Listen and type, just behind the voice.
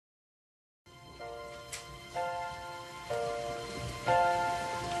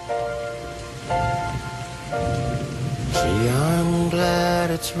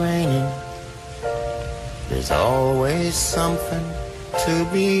There's always something to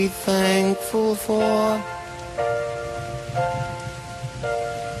be thankful for.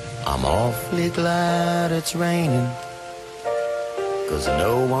 I'm awfully glad it's raining, 'cause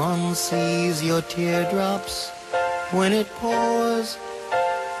no one sees your teardrops when it pours.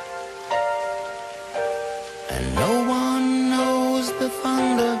 And no one knows the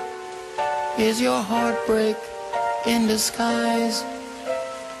thunder is your heartbreak in disguise.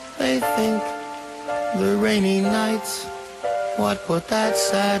 They think the rainy nights what put that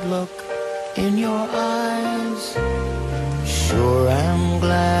sad look in your eyes. Sure, I'm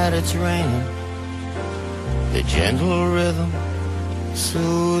glad it's raining. The gentle rhythm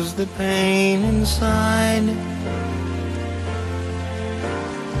soothes the pain inside.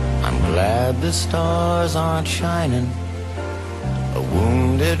 I'm glad the stars aren't shining. A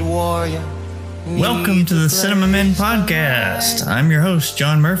wounded warrior. Welcome to the Cinema Men Podcast. I'm your host,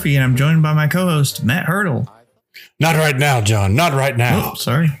 John Murphy, and I'm joined by my co-host, Matt Hurdle. Not right now, John. Not right now. Oh,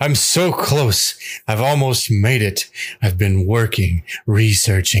 sorry. I'm so close. I've almost made it. I've been working,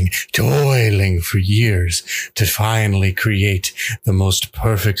 researching, toiling for years to finally create the most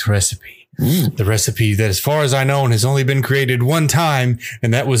perfect recipe. The recipe that, as far as I know, has only been created one time,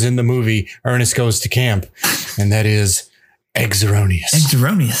 and that was in the movie Ernest Goes to Camp, and that is eggs erroneous. Eggs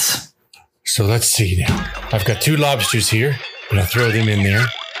erroneous. So let's see now. I've got 2 lobsters here. I'm going to throw them in there.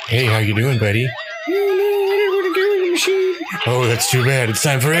 Hey, how you doing, buddy? Oh, that's too bad. It's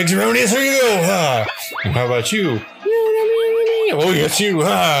time for eggs erroneous. Here you go. How about you? Oh, yes, you.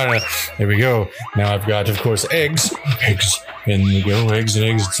 There we go. Now I've got, of course, eggs. Eggs. In we go. Eggs and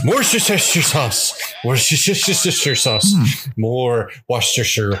eggs. It's more Worcestershire sauce. Worcestershire sauce. More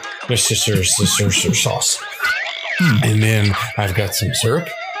Worcestershire sauce. And then I've got some syrup.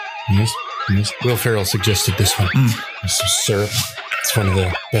 Yes. Will Ferrell suggested this one. Some syrup. It's one of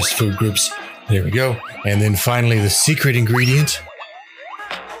the best food groups. There we go. And then finally, the secret ingredient,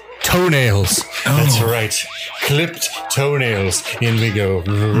 toenails. Oh. That's right. Clipped toenails. In we go.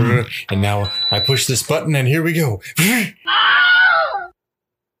 And now I push this button and here we go.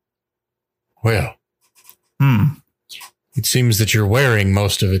 Well, it seems that you're wearing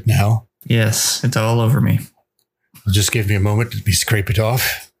most of it now. Yes, it's all over me. Just give me a moment to scrape it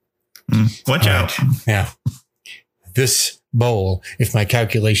off. Watch out. Yeah. This bowl, if my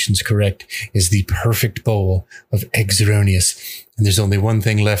calculation's correct, is the perfect bowl of eggs erroneous. And there's only one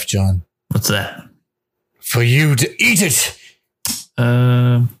thing left, John. What's that? For you to eat it.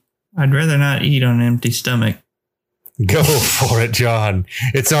 I'd rather not eat on an empty stomach. Go for it, John.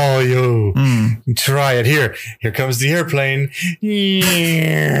 It's all you. Try it. Here comes the airplane.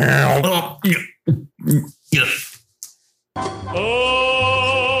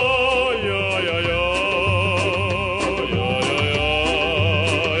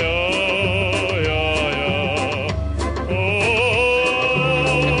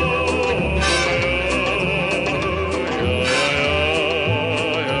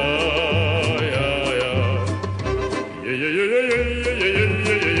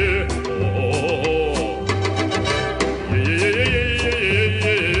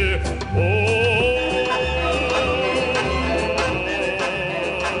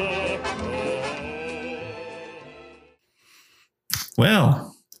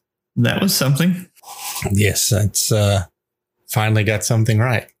 Well, that was something. Yes, it's finally got something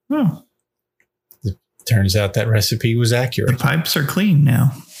right. Oh. It turns out that recipe was The accurate. pipes are clean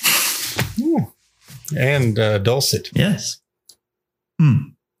now. Ooh. And dulcet. Yes.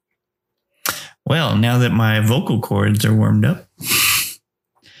 Well, now that my vocal cords are warmed up,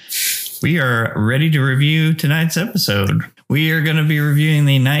 we are ready to review tonight's episode. We are going to be reviewing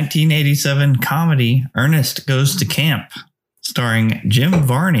the 1987 comedy Ernest Goes to Camp, starring Jim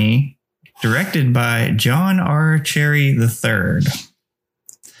Varney, directed by John R. Cherry III.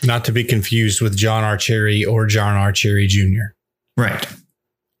 Not to be confused with John R. Cherry or John R. Cherry Jr. Right.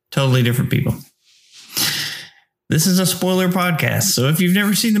 Totally different people. This is a spoiler podcast, so if you've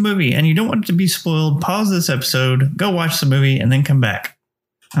never seen the movie and you don't want it to be spoiled, pause this episode, go watch the movie, and then come back.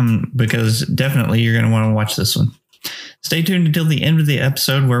 Because definitely you're going to want to watch this one. Stay tuned until the end of the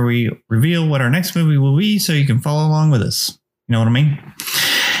episode where we reveal what our next movie will be so you can follow along with us. You know what I mean?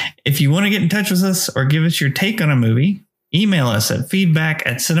 If you want to get in touch with us or give us your take on a movie, email us at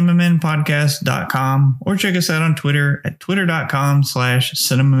feedback@cinemamenpodcast.com or check us out on Twitter at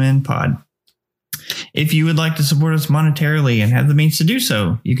twitter.com/cinemamenpod. If you would like to support us monetarily and have the means to do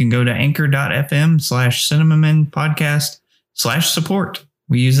so, you can go to anchor.fm/cinemamenpodcast/support.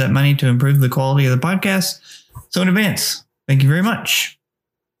 We use that money to improve the quality of the podcast. So in advance, thank you very much.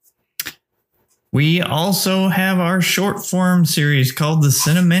 We also have our short form series called the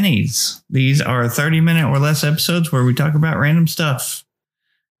Cineminis. These are 30-minute or less episodes where we talk about random stuff.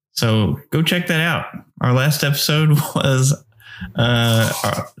 So go check that out. Our last episode was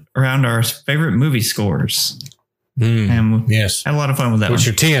around our favorite movie scores. And yes. Had a lot of fun with that. What's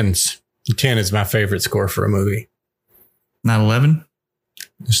your 10s? 10 is my favorite score for a movie. Not 11?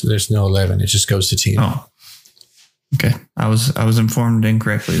 There's no 11. It just goes to 10. Oh, okay. I was informed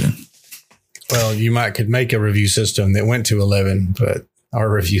incorrectly then. Well, you could make a review system that went to 11, but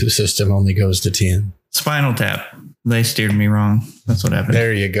our review system only goes to 10. Spinal Tap. They steered me wrong. That's what happened.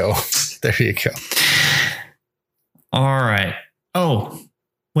 There you go. There you go. All right. Oh,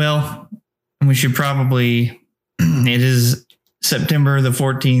 well, we should probably, it is September the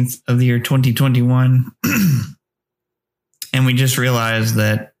 14th of the year 2021. And we just realized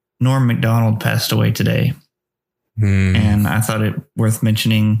that Norm Macdonald passed away today. And I thought it worth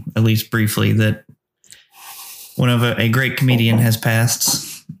mentioning, at least briefly, that one of a great comedian has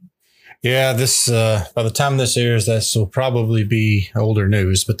passed. Yeah, this by the time this airs, this will probably be older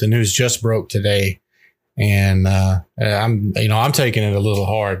news, but the news just broke today, and I'm taking it a little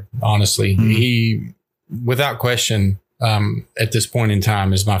hard, honestly. He, without question, at this point in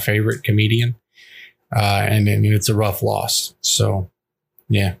time, is my favorite comedian, and it's a rough loss. So,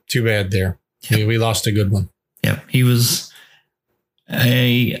 yeah, too bad there. Yep. We lost a good one. Yep, he was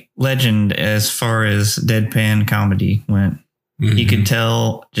a legend as far as deadpan comedy went. He could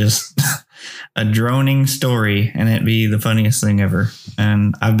tell just a droning story and it'd be the funniest thing ever.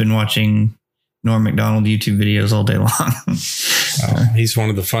 And I've been watching Norm Macdonald YouTube videos all day long. He's one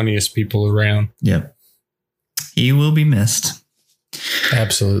of the funniest people around. Yep. He will be missed.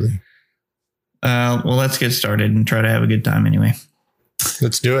 Absolutely. Well, let's get started and try to have a good time anyway.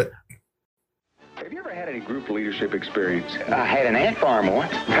 Let's do it. Have you ever had any group leadership experience? I had an ant farm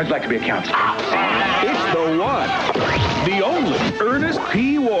once. How'd you like to be a counselor? It's the one, the only Ernest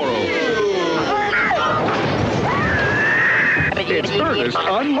P. Worrell. It's Ernest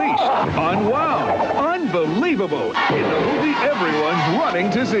Unleashed, Unwound, Unbelievable, in the movie everyone's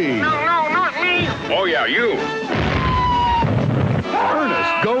running to see. No, not me. Oh, yeah, you.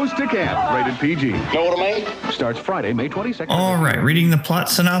 Ernest Goes to Camp, rated PG. Know what I mean? Starts Friday, May 22nd. All right, reading the plot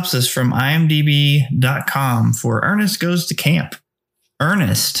synopsis from imdb.com for Ernest Goes to Camp.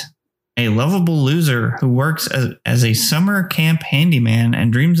 Ernest, a lovable loser who works as a summer camp handyman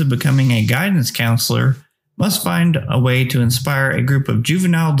and dreams of becoming a guidance counselor, must find a way to inspire a group of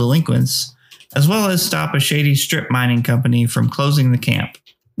juvenile delinquents, as well as stop a shady strip mining company from closing the camp.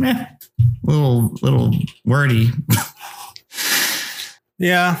 Little wordy.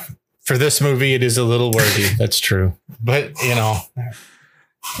 Yeah, for this movie, it is a little wordy. That's true. But, it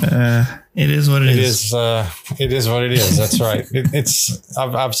is what it is. It is what it is. That's right.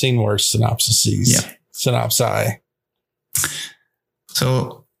 I've seen worse synopses. Yeah. Synopsi.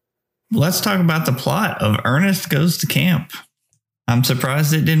 So let's talk about the plot of Ernest Goes to Camp. I'm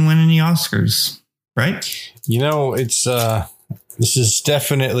surprised it didn't win any Oscars, right? This is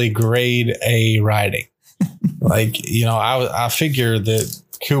definitely grade A writing. I figure that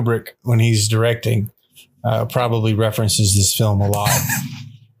Kubrick, when he's directing, probably references this film a lot.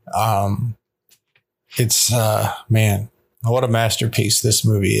 It's man, what a masterpiece this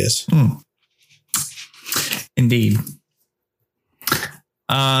movie is. Indeed.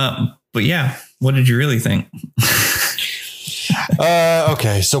 But yeah, what did you really think?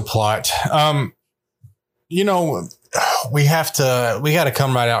 Okay, so plot. We got to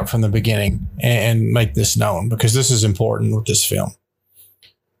come right out from the beginning and make this known, because this is important with this film.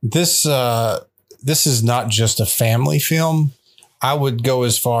 This is not just a family film. I would go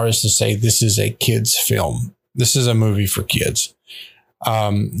as far as to say this is a kid's film. This is a movie for kids.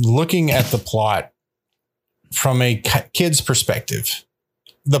 Looking at the plot from a kid's perspective,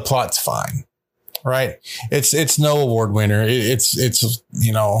 the plot's fine, right? It's no award winner. It's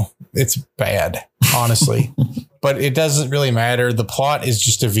bad, honestly. But it doesn't really matter. The plot is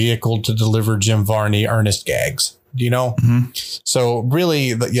just a vehicle to deliver Jim Varney Ernest gags, Mm-hmm. So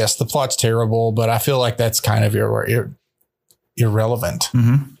really, yes, the plot's terrible, but I feel like that's kind of irrelevant.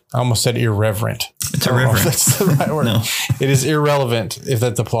 Mm-hmm. I almost said irreverent. It's irreverent. That's the right word. No. It is irrelevant if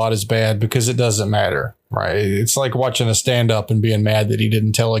the plot is bad, because it doesn't matter, right? It's like watching a stand-up and being mad that he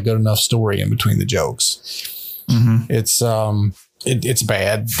didn't tell a good enough story in between the jokes. Mm-hmm. It's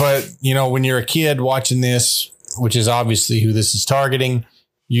bad. But, when you're a kid watching this, which is obviously who this is targeting,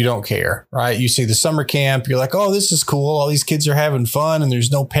 you don't care, right? You see the summer camp, you're like, oh, this is cool. All these kids are having fun, and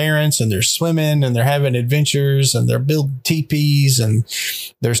there's no parents, and they're swimming, and they're having adventures, and they're building teepees, and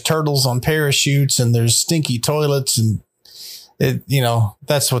there's turtles on parachutes, and there's stinky toilets. And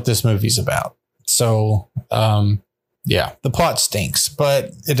that's what this movie's about. So, yeah, the plot stinks,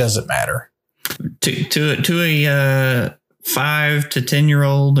 but it doesn't matter. To a 5 to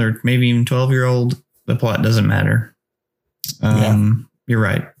 10-year-old or maybe even 12-year-old, the plot doesn't matter. You're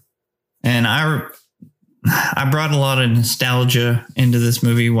right. And I brought a lot of nostalgia into this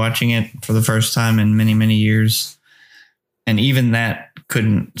movie watching it for the first time in many, many years. And even that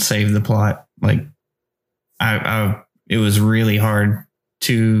couldn't save the plot. Like it was really hard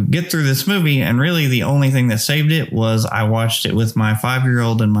to get through this movie. And really the only thing that saved it was I watched it with my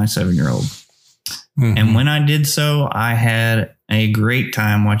 5-year-old and my 7-year-old. Mm-hmm. And when I did so, I had a great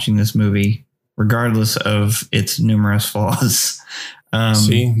time watching this movie, regardless of its numerous flaws.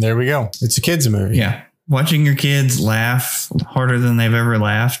 See, there we go. It's a kid's movie. Yeah. Watching your kids laugh harder than they've ever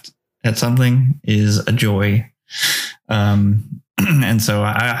laughed at something is a joy. And so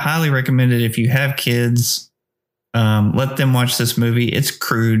I highly recommend it if you have kids. Let them watch this movie. It's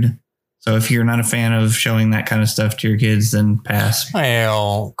crude. So if you're not a fan of showing that kind of stuff to your kids, then pass.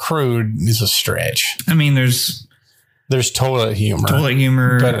 Well, crude is a stretch. I mean, there's toilet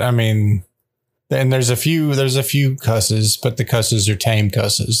humor. But I mean, and there's a few cusses, but the cusses are tame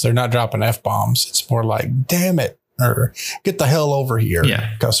cusses. They're not dropping F-bombs. It's more like, damn it, or get the hell over here.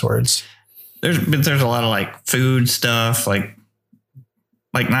 Yeah. Cuss words. There's a lot of like food stuff, like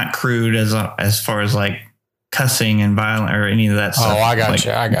not crude as far as like cussing and violent or any of that stuff. Oh, I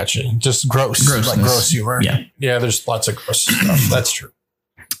got you. Just grossness. Like gross humor. Yeah. There's lots of gross stuff. That's true.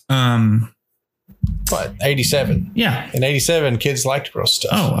 But 87. Yeah. In 87, kids liked gross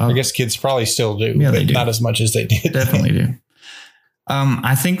stuff. Oh, I guess kids probably still do. Yeah, but they do. Not as much as they did. Definitely do.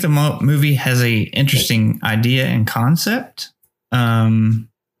 I think the movie has a interesting idea and concept.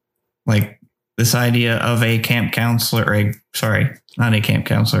 Like this idea of a camp counselor, a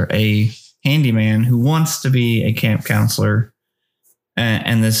handyman who wants to be a camp counselor,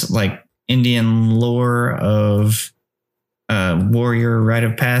 and this like Indian lore of warrior rite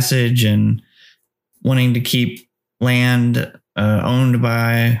of passage and wanting to keep land owned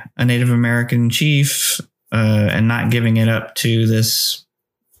by a Native American chief and not giving it up to this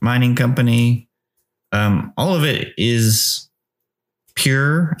mining company. All of it is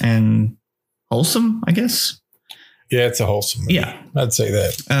pure and wholesome, I guess. Yeah, it's a wholesome movie. Yeah. I'd say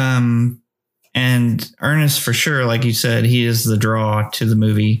that. And Ernest, for sure, like you said, he is the draw to the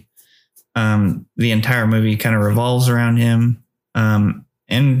movie. The entire movie kind of revolves around him.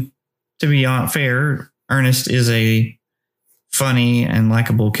 And to be fair, Ernest is a funny and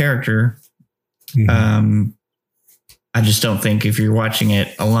likable character. Mm-hmm. I just don't think if you're watching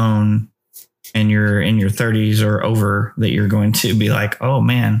it alone and you're in your 30s or over that you're going to be like, oh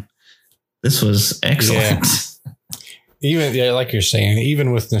man, this was excellent. Yeah. Like you're saying,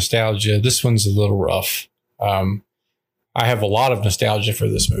 even with nostalgia, this one's a little rough. I have a lot of nostalgia for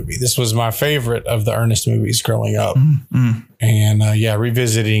this movie. This was my favorite of the Ernest movies growing up. Mm-hmm. And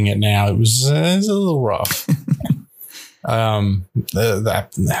revisiting it now, it was a little rough.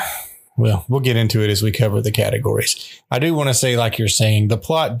 Well, we'll get into it as we cover the categories. I do want to say, like you're saying, the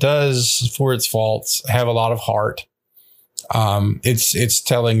plot does, for its faults, have a lot of heart. It's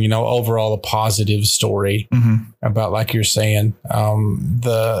telling, overall a positive story about, like you're saying,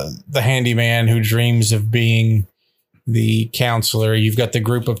 the handyman who dreams of being the counselor. You've got the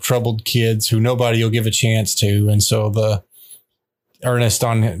group of troubled kids who nobody will give a chance to. And so the Ernest,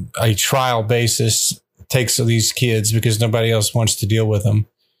 on a trial basis, takes these kids because nobody else wants to deal with them,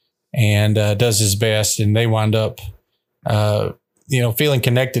 and does his best. And they wind up, feeling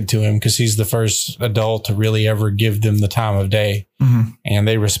connected to him because he's the first adult to really ever give them the time of day. Mm-hmm. And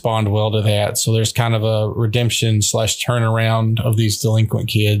they respond well to that. So there's kind of a redemption / turnaround of these delinquent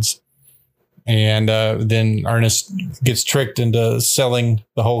kids. And then Ernest gets tricked into selling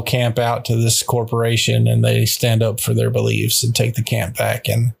the whole camp out to this corporation, and they stand up for their beliefs and take the camp back.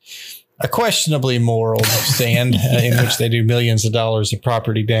 And a questionably moral stand in which they do millions of dollars of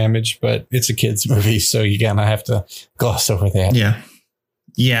property damage, but it's a kid's movie, so you kind of have to gloss over that. Yeah.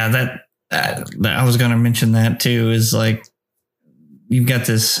 Yeah. That I was going to mention that too, is like, you've got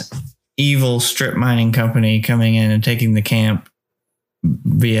this evil strip mining company coming in and taking the camp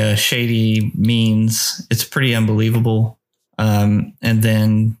via shady means. It's pretty unbelievable. And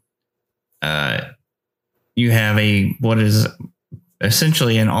then you have what is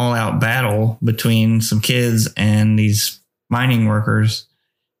essentially an all-out battle between some kids and these mining workers,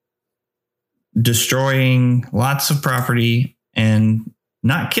 destroying lots of property and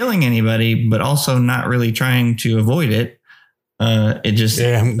not killing anybody, but also not really trying to avoid it. It just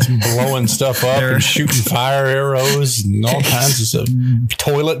blowing stuff up and shooting fire arrows and all kinds of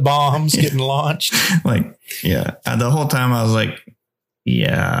toilet bombs getting launched. The whole time I was like,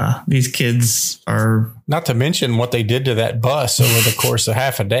 Yeah, these kids are. Not to mention what they did to that bus over the course of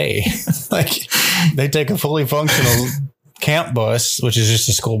half a day. Like, they take a fully functional camp bus, which is just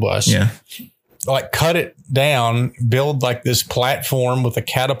a school bus. Yeah. Like, cut it down, build like this platform with a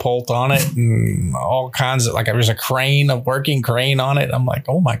catapult on it and all kinds of, like, there's a working crane on it. I'm like,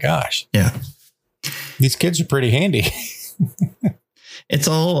 oh my gosh. Yeah. These kids are pretty handy. It's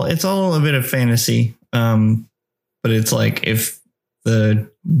all a bit of fantasy. But it's like if the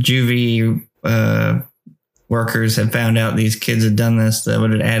juvie workers had found out these kids had done this, that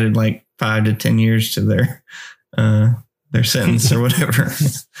would have added like 5 to 10 years to their sentence or whatever.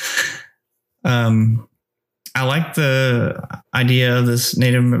 I like the idea of this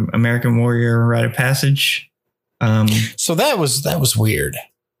Native American warrior rite of passage. So that was weird.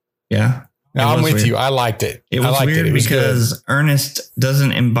 Yeah. No, I'm with weird. you. I liked it. It was weird it was because good. Ernest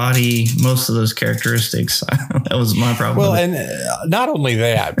doesn't embody most of those characteristics. That was my problem. Well, with and not only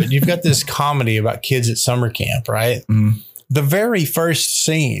that, but you've got this comedy about kids at summer camp, right? Mhm. The very first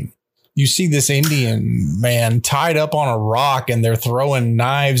scene, you see this Indian man tied up on a rock and they're throwing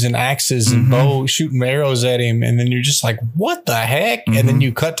knives and axes and bow, shooting arrows at him. And then you're just like, what the heck? And then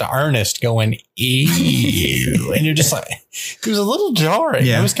you cut to Ernest going, ew. And you're just like, it was a little jarring.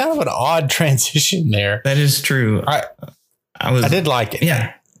 Yeah. It was kind of an odd transition there. That is true. I did like it.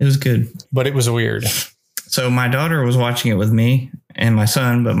 Yeah, it was good. But it was weird. So my daughter was watching it with me and my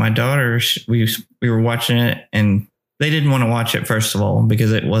son, but my daughter, we were watching it and they didn't want to watch it, first of all,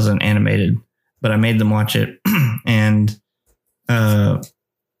 because it wasn't animated, but I made them watch it. And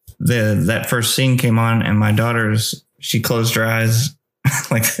that first scene came on and my she closed her eyes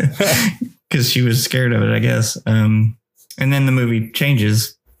like because she was scared of it, I guess. And then the movie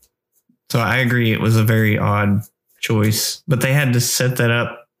changes. So I agree. It was a very odd choice, but they had to set that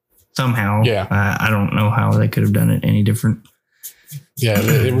up somehow. Yeah. I don't know how they could have done it any different. Yeah,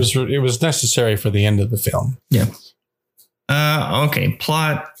 it was necessary for the end of the film. Yeah. Okay.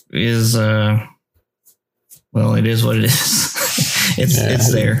 Plot is, well, it is what it is.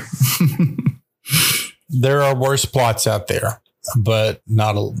 It's there. There are worse plots out there, but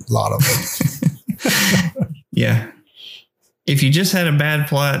not a lot of them. Yeah. If you just had a bad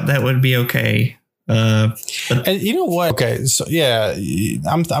plot, that would be okay. And you know what? Okay, so yeah,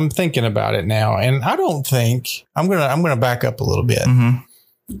 I'm thinking about it now, and I don't think I'm gonna back up a little bit.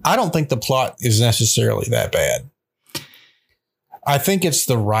 I don't think the plot is necessarily that bad. I think it's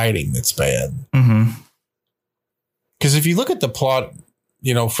the writing that's bad. Because if you look at the plot,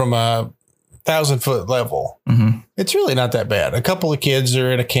 from a 1,000-foot level, it's really not that bad. A couple of kids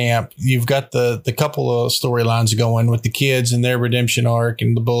are at a camp. You've got the couple of storylines going with the kids and their redemption arc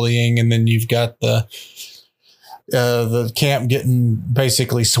and the bullying. And then you've got the camp getting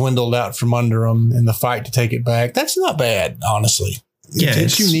basically swindled out from under them in the fight to take it back. That's not bad, honestly. Yeah,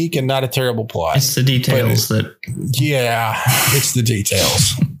 it's unique and not a terrible plot. It's the details Yeah, it's the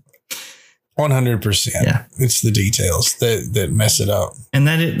details. 100%. Yeah. It's the details that mess it up. And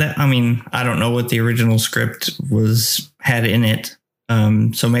I don't know what the original script had in it.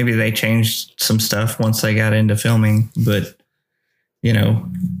 So maybe they changed some stuff once they got into filming, but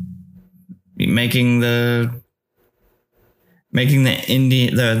making the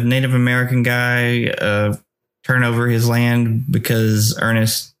Native American guy turn over his land because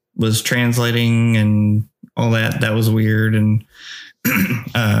Ernest was translating and all that was weird. And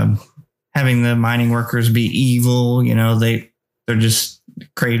having the mining workers be evil, they're just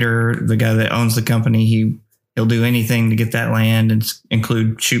Crater, the guy that owns the company. He'll do anything to get that land and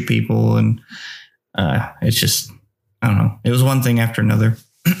include shoot people. And it's just, I don't know. It was one thing after another.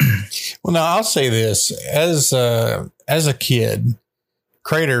 Well, now I'll say this as a kid,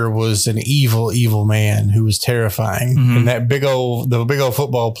 Crater was an evil, evil man who was terrifying. And that big old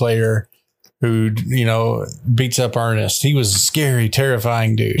football player who, beats up Ernest. He was a scary,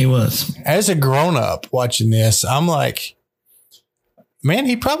 terrifying dude. He was. As a grown up watching this, I'm like, man,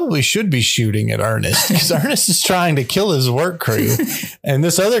 he probably should be shooting at Ernest because Ernest is trying to kill his work crew. And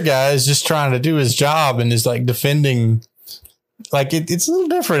this other guy is just trying to do his job and is like defending. Like it's a little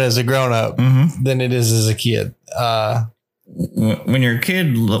different as a grown up than it is as a kid. When you're a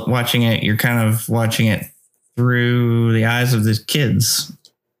kid watching it, you're kind of watching it through the eyes of the kids.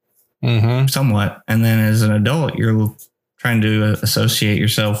 Somewhat. And then as an adult, you're trying to associate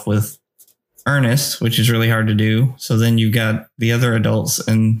yourself with Ernest, which is really hard to do. So then you've got the other adults.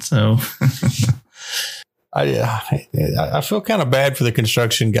 And so I feel kind of bad for the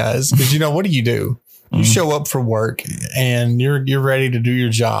construction guys because, what do? You show up for work and you're ready to do your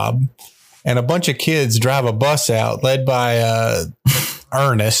job. And a bunch of kids drive a bus out led by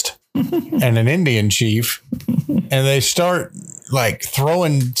Ernest and an Indian chief. And they start like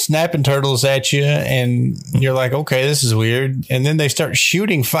throwing snapping turtles at you, and you're like, okay, this is weird. And then they start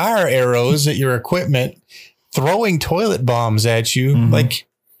shooting fire arrows at your equipment, throwing toilet bombs at you. Like,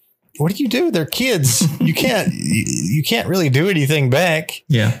 what do you do? They're kids. You can't really do anything back.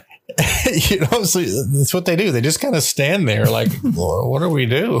 Yeah. So that's what they do. They just kind of stand there like, well, what do we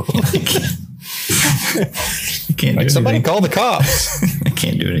do? Can't like, do somebody anything. call the cops. I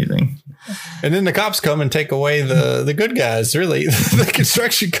can't do anything. And then the cops come and take away the good guys, really. The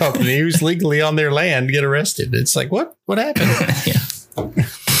construction company who's legally on their land get arrested. It's like, what happened? Yeah.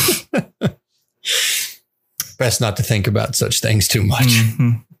 Best not to think about such things too much.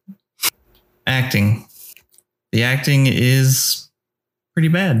 Acting. The acting is pretty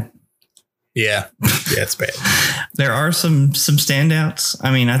bad. Yeah, it's bad. There are some standouts.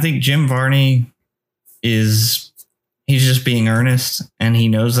 I mean, I think Jim Varney he's just being Ernest, and he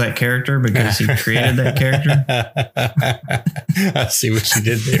knows that character because he created that character. I see what you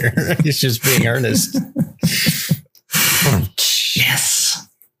did there. He's just being Ernest. Yes.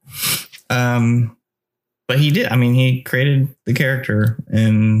 But he did. I mean, he created the character,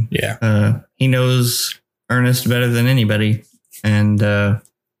 and he knows Ernest better than anybody. And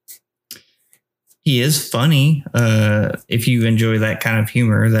he is funny. If you enjoy that kind of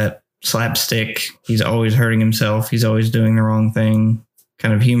humor, that slapstick, he's always hurting himself, he's always doing the wrong thing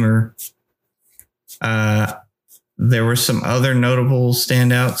kind of humor. There were some other notable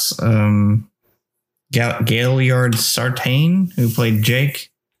standouts. Gaillard Sartain, who played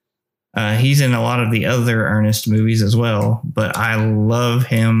Jake. He's in a lot of the other Ernest movies as well, but I love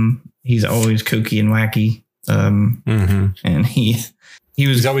him. He's always kooky and wacky. And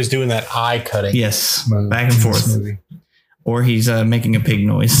he's always doing that eye cutting. Yes, back and forth. Or he's making a pig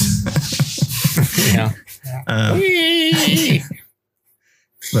noise. Yeah.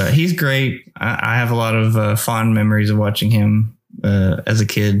 But he's great. I have a lot of fond memories of watching him as a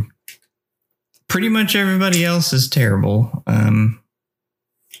kid. Pretty much everybody else is terrible.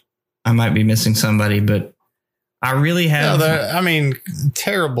 I might be missing somebody, but I really have. No,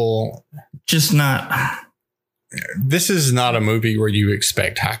 terrible. Just not. This is not a movie where you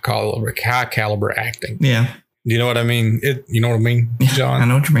expect high caliber acting. Yeah. You know what I mean? You know what I mean, John? I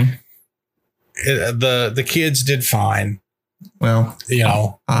know what you mean. The kids did fine. Well,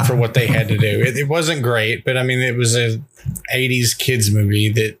 for what they had to do. It wasn't great, but I mean, it was a 80s kids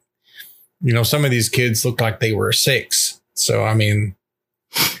movie that, some of these kids looked like they were 6. So, I mean,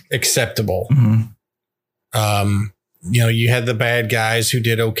 acceptable. You had the bad guys who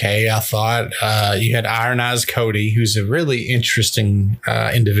did okay, I thought. You had Iron Eyes Cody, who's a really interesting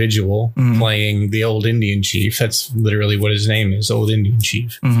individual playing the old Indian chief. That's literally what his name is, Old Indian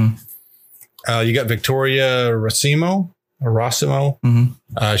Chief. You got Victoria Rossimo.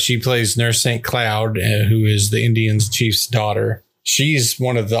 She plays Nurse St. Cloud, who is the Indian chief's daughter. She's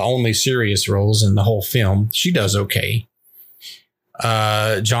one of the only serious roles in the whole film. She does okay.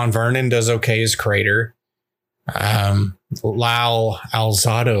 John Vernon does okay as Crater. Lyle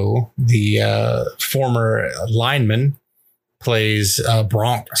Alzado, the former lineman, plays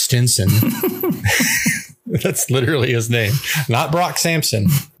Bronk Stinson. That's literally his name. Not Brock Sampson,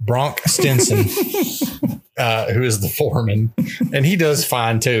 Bronk Stinson, who is the foreman. And he does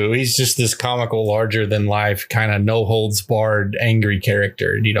fine, too. He's just this comical, larger than life, kind of no holds barred, angry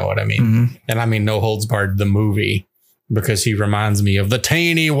character. You know what I mean? And I mean, no holds barred, the movie, because he reminds me of the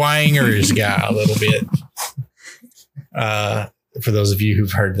Teeny Wangers guy a little bit. For those of you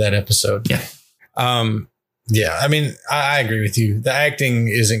who've heard that episode. Yeah. I mean, I agree with you. The acting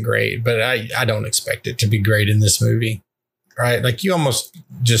isn't great, but I don't expect it to be great in this movie. Right? Like, you almost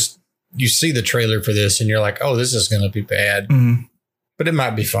you see the trailer for this and you're like, oh, this is going to be bad, but it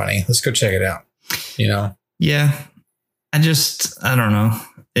might be funny. Let's go check it out. Yeah. I don't know.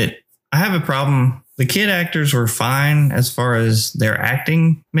 I have a problem. The kid actors were fine as far as their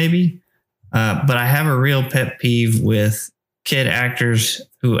acting, maybe. But I have a real pet peeve with kid actors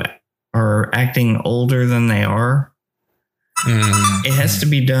who are acting older than they are. It has to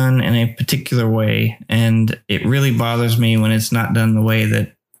be done in a particular way. And it really bothers me when it's not done the way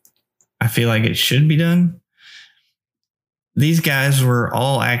that I feel like it should be done. These guys were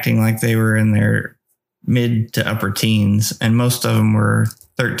all acting like they were in their mid to upper teens, and most of them were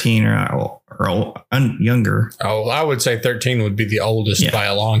 13 or younger. Oh, I would say 13 would be the oldest by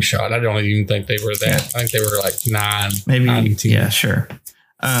a long shot. I don't even think they were that. Yeah. I think they were like 9, maybe 19. Yeah, sure.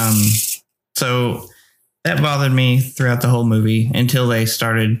 So that bothered me throughout the whole movie until they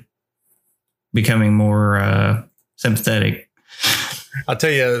started becoming more sympathetic. I'll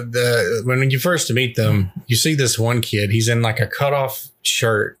tell you, when you first meet them, you see this one kid. He's in like a cutoff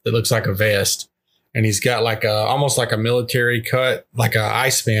shirt that looks like a vest, and he's got like almost like a military cut, like a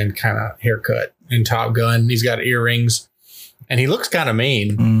Iceman kind of haircut in Top Gun. He's got earrings, and he looks kind of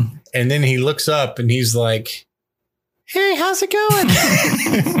mean. Mm. And then he looks up and he's like, "Hey, how's it going?"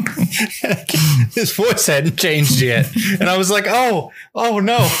 His voice hadn't changed yet, and I was like, "Oh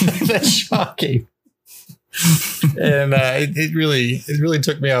no, that's shocking." And it really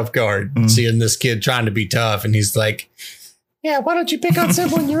took me off guard seeing this kid trying to be tough, and he's like, "Yeah, why don't you pick on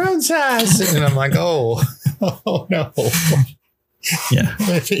someone your own size?" And I'm like, "Oh no." Yeah.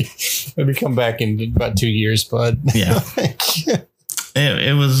 Maybe come back in about 2 years, bud. Yeah.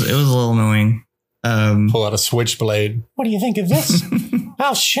 It was a little annoying. Pull out a switchblade. What do you think of this?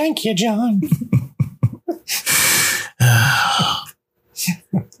 I'll shank you, John.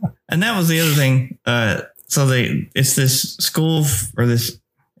 And that was the other thing. So it's this school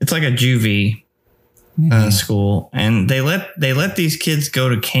it's like a juvie school, and they let these kids go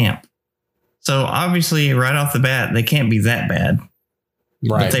to camp. So obviously, right off the bat, they can't be that bad.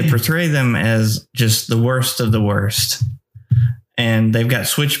 Right. But they portray them as just the worst of the worst. And they've got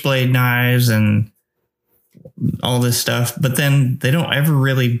switchblade knives and all this stuff, but then they don't ever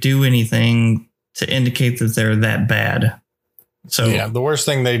really do anything to indicate that they're that bad. So yeah, the worst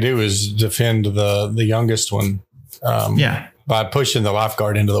thing they do is defend the youngest one. By pushing the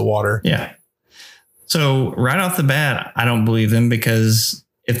lifeguard into the water. Yeah. So right off the bat, I don't believe them, because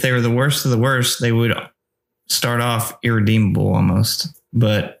if they were the worst of the worst, they would start off irredeemable almost.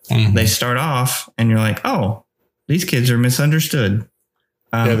 But they start off and you're like, oh, these kids are misunderstood.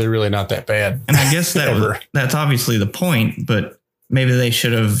 Yeah, they're really not that bad. And I guess that's obviously the point, but maybe they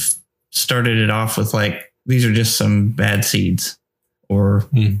should have started it off with like, these are just some bad seeds or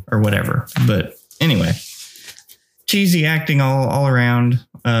whatever. But anyway, cheesy acting all around.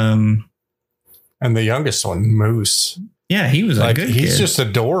 And the youngest one, Moose. Yeah, he was like, he's just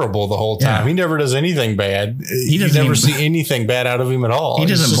adorable the whole time. Yeah. He never does anything bad. You never see anything bad out of him at all. He's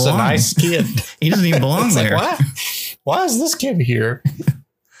just a nice kid. He doesn't even belong there. Like, why is this kid here?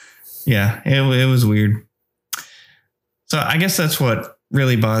 Yeah, it was weird. So I guess that's what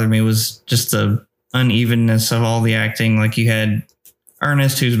really bothered me, was just the unevenness of all the acting. Like, you had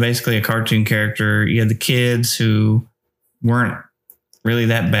Ernest, who's basically a cartoon character. You had the kids who weren't really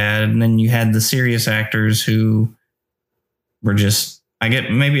that bad. And then you had the serious actors who were just, I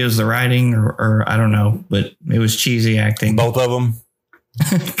get, maybe it was the writing or I don't know, but it was cheesy acting. Both of them.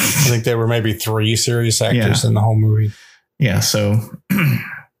 I think there were maybe 3 serious actors in the whole movie. Yeah. So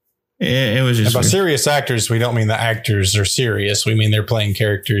it was just. And by serious actors, we don't mean the actors are serious. We mean they're playing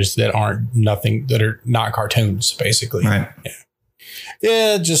characters that that are not cartoons, basically. Right. Yeah.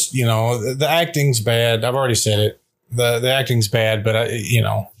 Yeah. Just, the acting's bad. I've already said it. The acting's bad, but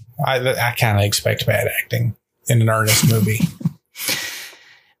I kind of expect bad acting in an Ernest movie.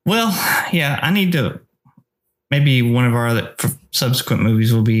 Well, yeah, I need to. Maybe one of our other subsequent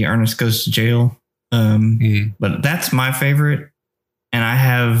movies will be Ernest Goes to Jail. But that's my favorite. And I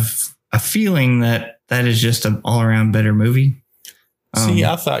have a feeling that is just an all around better movie. See,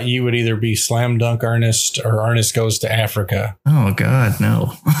 I thought you would either be Slam Dunk Ernest or Ernest Goes to Africa. Oh, God,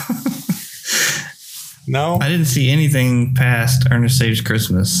 no. No? I didn't see anything past Ernest Saves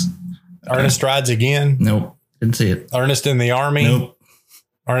Christmas. Ernest Rides Again? Nope. Didn't see it. Ernest in the Army? Nope.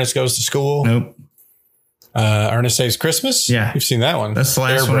 Ernest Goes to School? Nope. Ernest Saves Christmas? Yeah. You've seen that one. That's the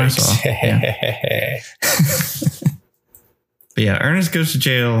last one I saw. Yeah. But yeah, Ernest Goes to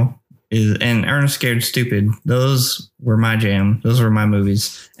Jail and Ernest Scared Stupid. Those were my jam. Those were my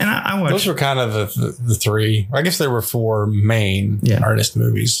movies. And I watched. Those were kind of the 3. I guess there were 4 main Ernest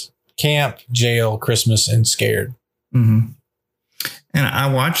movies. Camp, Jail, Christmas, and Scared. Mm-hmm. And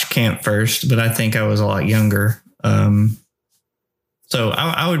I watched Camp first, but I think I was a lot younger. So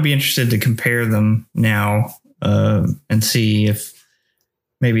I would be interested to compare them now and see if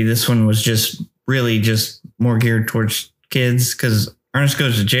maybe this one was just really just more geared towards kids, because Ernest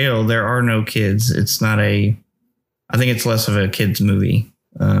Goes to Jail, there are no kids. It's not I think it's less of a kids movie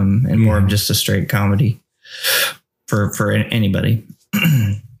and more of just a straight comedy for anybody.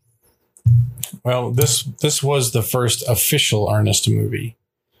 Well, this was the first official Ernest movie.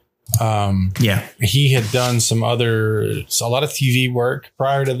 He had done a lot of TV work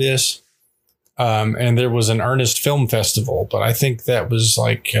prior to this. And there was an Ernest Film Festival, but I think that was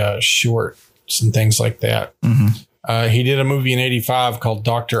like shorts and things like that. Mm-hmm. He did a movie in '85 called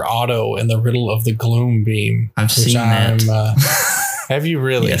Dr. Otto and the Riddle of the Gloom Beam. I've seen that. Have you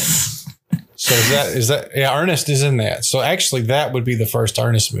really? Yes. So is that Ernest is in that. So actually that would be the first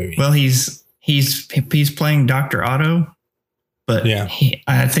Ernest movie. Well, he's playing Dr. Otto, but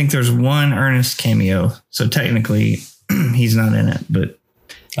I think there's one Ernest cameo. So technically he's not in it, but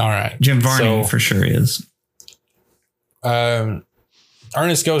All right. Jim Varney So, for sure is.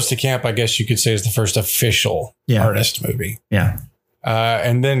 Ernest Goes to Camp, I guess you could say, is the first official Yeah. Ernest movie. Yeah.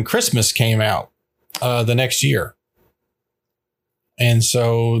 And then Christmas came out the next year. And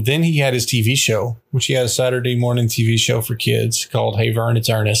so then he had his TV show, which he had a Saturday morning TV show for kids called Hey Vern, It's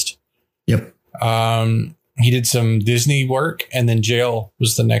Ernest. Yep. He did some Disney work, and then Jail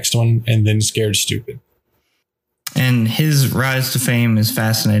was the next one, and then Scared Stupid. And his rise to fame is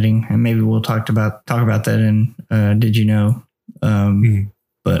fascinating, and maybe we'll talk about that in Did You Know?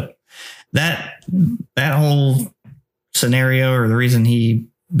 But that whole scenario, or the reason he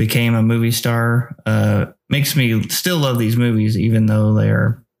became a movie star, makes me still love these movies, even though they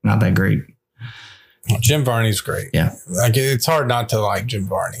are not that great. Jim Varney's great. Yeah. Like, it's hard not to like Jim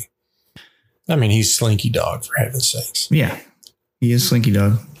Varney. I mean, he's Slinky Dog, for heaven's sakes. Yeah, he is Slinky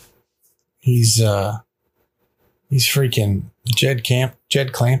Dog. He's freaking Jed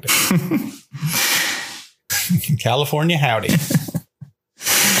Clampett. California howdy.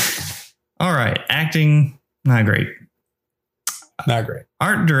 All right, acting, not great. Not great.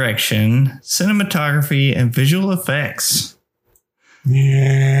 Art direction, cinematography, and visual effects.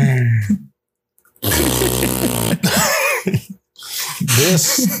 Yeah.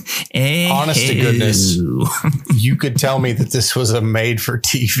 This, honest to goodness, you could tell me that this was a made for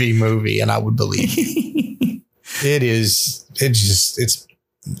TV movie and I would believe you. It's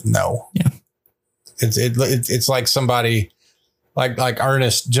no. Yeah. It's like somebody like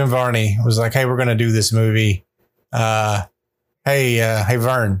Ernest, Jim Varney was like, hey, we're going to do this movie. Hey,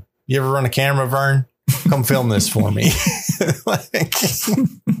 Vern, you ever run a camera, Vern? Come film this for me. Like,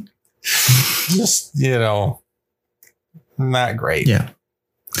 just, not great. Yeah.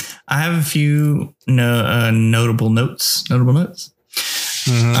 I have a few notable notes.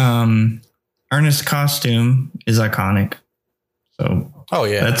 Mm-hmm. Ernest's costume is iconic. So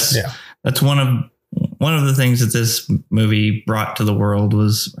that's one of the things that this movie brought to the world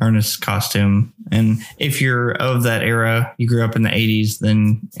was Ernest's costume. And if you're of that era, you grew up in the 80s,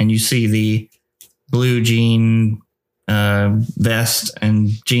 and you see the blue jean vest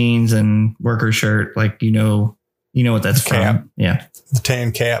and jeans and worker shirt, like you know what that's cap. from. Yeah. The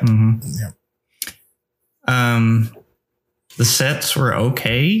tan cap. Mm-hmm. Yeah. The sets were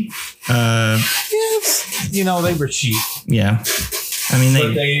okay. Yes. They were cheap. Yeah. I mean,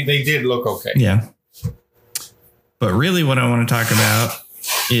 But they did look okay. Yeah. But really what I want to talk about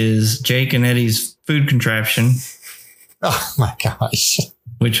is Jake and Eddie's food contraption. Oh my gosh.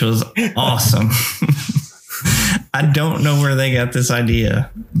 Which was awesome. I don't know where they got this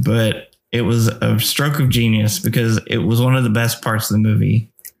idea, but it was a stroke of genius because it was one of the best parts of the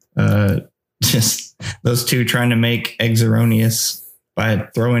movie. Just those two trying to make eggs erroneous by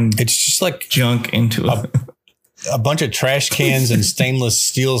throwing it's just like junk into a bunch of trash cans and stainless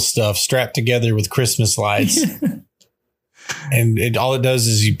steel stuff strapped together with Christmas lights. And all it does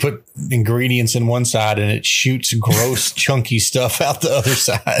is you put ingredients in one side and it shoots gross, chunky stuff out the other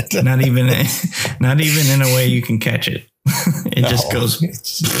side. Not even in a way you can catch it. It just goes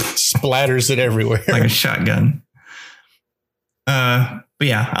splatters it everywhere like a shotgun. But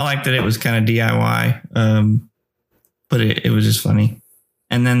yeah, I liked that it was kind of DIY. But it was just funny.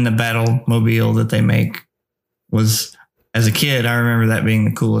 And then the battle mobile that they make was, as a kid, I remember that being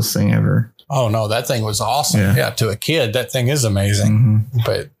the coolest thing ever. Oh no, that thing was awesome. Yeah, to a kid, that thing is amazing. Mm-hmm.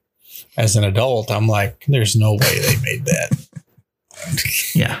 But as an adult, I'm like, there's no way they made that.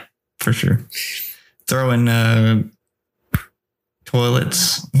 Yeah, for sure. Throwing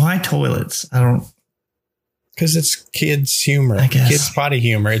toilets. Why toilets? I don't. Because it's kids' humor, I guess. Kids' potty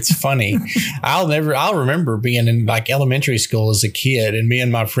humor. It's funny. I'll remember being in like elementary school as a kid, and me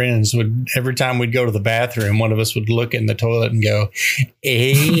and my friends would, every time we'd go to the bathroom, one of us would look in the toilet and go,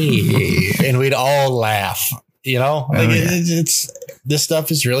 "Hey," and we'd all laugh. It's this stuff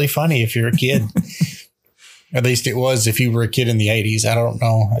is really funny if you're a kid. At least it was if you were a kid in the 80s. I don't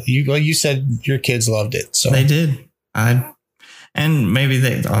know. You said your kids loved it, so they did. And maybe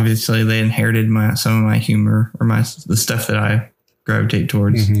they inherited some of my humor or the stuff that I gravitate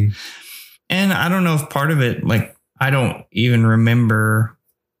towards. Mm-hmm. And I don't know if part of it, like, I don't even remember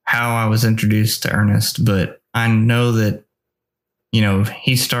how I was introduced to Ernest, but I know that,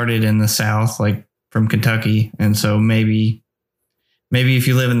 he started in the South, like from Kentucky. And so maybe if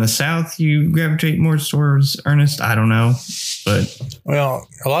you live in the South, you gravitate more towards Ernest. I don't know. But well,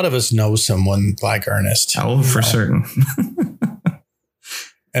 a lot of us know someone like Ernest. Oh, for certain.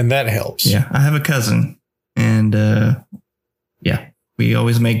 And that helps. Yeah. I have a cousin, and we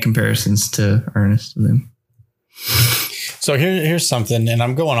always make comparisons to Ernest with him. So here's something, and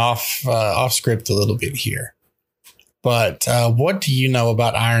I'm going off script a little bit here. But what do you know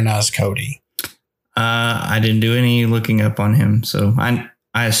about Iron Eyes Cody? I didn't do any looking up on him, so I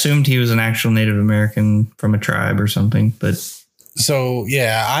assumed he was an actual Native American from a tribe or something. But so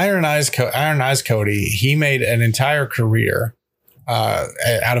yeah, Iron Eyes Cody. He made an entire career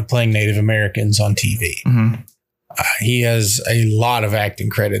out of playing Native Americans on TV. Mm-hmm. He has a lot of acting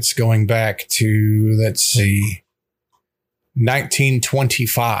credits going back to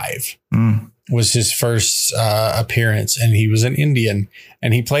 1925. Was his first appearance, and he was an Indian,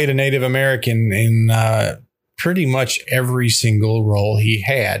 and he played a Native American in pretty much every single role he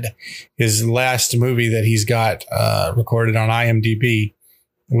had. His last movie that he's got recorded on IMDb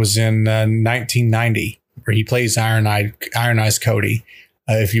was in 1990, where he plays Iron Eyes Cody.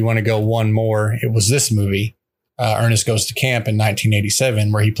 If you want to go one more, it was this movie, Ernest Goes to Camp in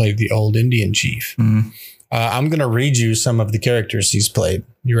 1987, where he played the old Indian chief. Mm-hmm. I'm going to read you some of the characters he's played.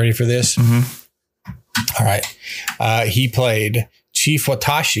 You ready for this? Mm-hmm. All right. He played Chief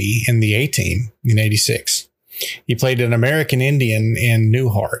Watashi in the A-Team in 86. He played an American Indian in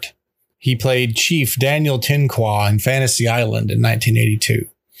Newhart. He played Chief Daniel Tinquaw in Fantasy Island in 1982.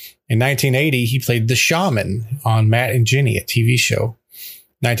 In 1980, he played the Shaman on Matt and Jenny, a TV show.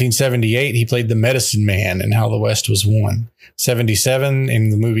 1978, he played the Medicine Man in How the West Was Won. 77, in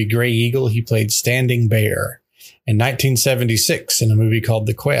the movie Gray Eagle, he played Standing Bear. In 1976, in a movie called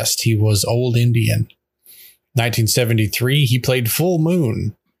The Quest, he was Old Indian. 1973, he played Full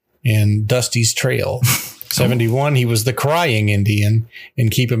Moon in Dusty's Trail. 71, he was the Crying Indian in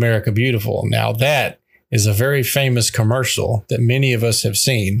Keep America Beautiful. Now, that is a very famous commercial that many of us have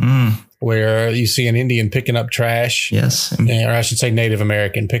seen, where you see an Indian picking up trash. Yes. Or I should say Native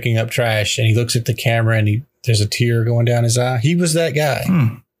American picking up trash, and he looks at the camera and there's a tear going down his eye. He was that guy,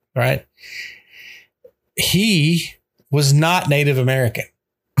 right? He was not Native American.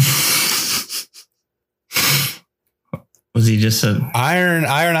 Was he just a Iron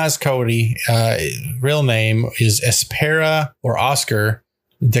Eyes Cody? Real name is Espera or Oscar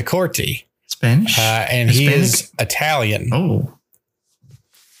de Corti. Spanish? And he is Italian. Oh.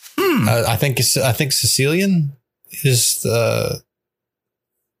 I think Sicilian is the.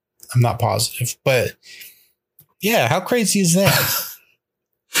 I'm not positive, but yeah, how crazy is that?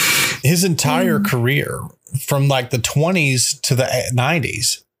 His entire career, from like the 20s to the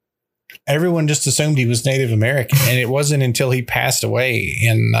 90s, everyone just assumed he was Native American, and it wasn't until he passed away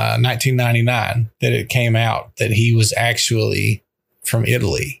in 1999 that it came out that he was actually from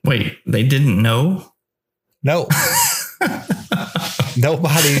Italy. Wait, they didn't know? No.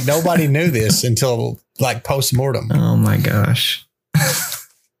 Nobody knew this until like post-mortem. Oh my gosh.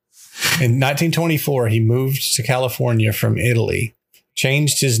 In 1924, he moved to California from Italy,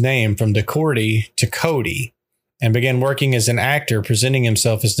 changed his name from DeCorti to Cody, and began working as an actor, presenting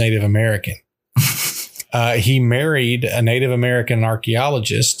himself as Native American. He married a Native American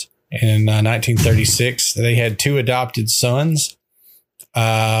archaeologist in 1936. They had 2 adopted sons.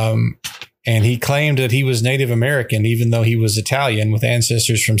 And he claimed that he was Native American, even though he was Italian with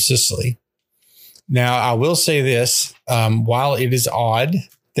ancestors from Sicily. Now, I will say this, while it is odd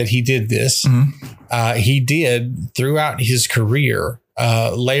that he did this, he did throughout his career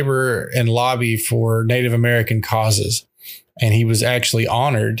labor and lobby for Native American causes. And he was actually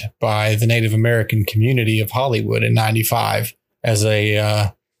honored by the Native American community of Hollywood in 95 as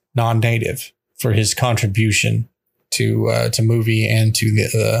a non-native for his contribution to movie and to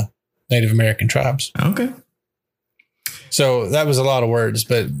the Native American tribes. Okay. So that was a lot of words,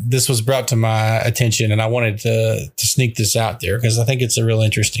 but this was brought to my attention, and I wanted to sneak this out there because I think it's a real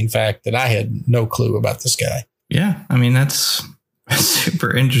interesting fact that I had no clue about this guy. Yeah, I mean, that's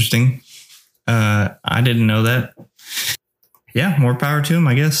super interesting. I didn't know that. Yeah, more power to him,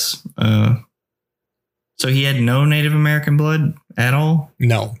 I guess. So he had no Native American blood at all?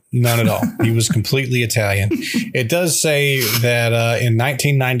 No, none at all. He was completely Italian. It does say that in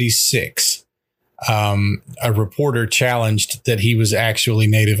 1996, a reporter challenged that he was actually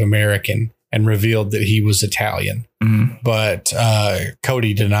Native American and revealed that he was Italian. Mm-hmm. But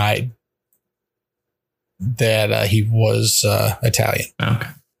Cody denied that he was Italian. Okay.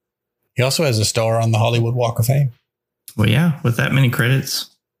 He also has a star on the Hollywood Walk of Fame. Well, yeah, with that many credits,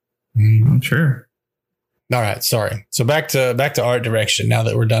 I'm sure. All right, sorry. So back to art direction now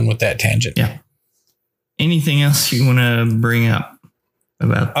that we're done with that tangent. Yeah. Anything else you want to bring up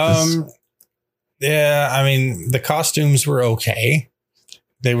about this? Yeah, I mean, the costumes were okay.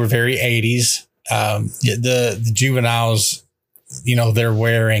 They were very 80s. The juveniles, you know, they're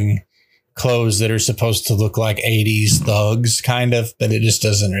wearing clothes that are supposed to look like 80s thugs kind of, but it just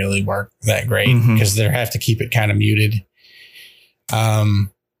doesn't really work that great because they have to keep it kind of muted.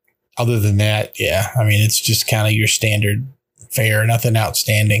 other than that, yeah, I mean, it's just kind of your standard fare, nothing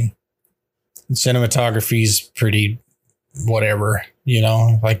outstanding. Cinematography is pretty whatever,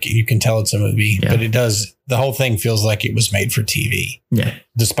 like you can tell it's a movie, but the whole thing feels like it was made for TV. Yeah.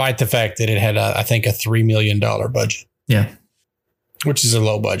 Despite the fact that it had, I think, a $3 million budget. Yeah. Which is a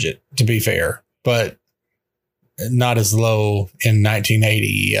low budget, to be fair, but not as low in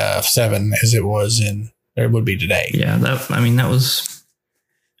 1987 as it would be today. Yeah. That was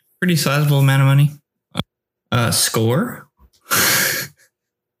pretty sizable amount of money. Score.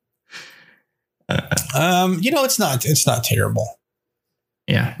 It's not terrible.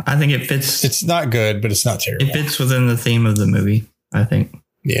 Yeah, I think it fits. It's not good, but it's not terrible. It fits within the theme of the movie, I think.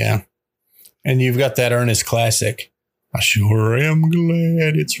 Yeah. And you've got that Ernest classic. I sure am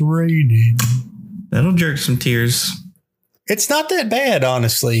glad it's raining. That'll jerk some tears. It's not that bad,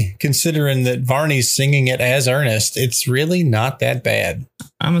 honestly, considering that Varney's singing it as Ernest. It's really not that bad.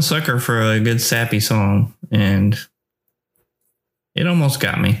 I'm a sucker for a good sappy song, and it almost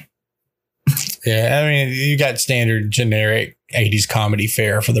got me. Yeah, I mean, you got standard generic 80s comedy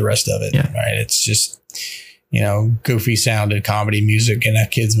fare for the rest of it, right? It's just, goofy sounded comedy music in a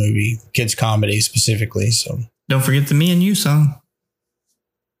kids comedy specifically. So don't forget the Me and You song.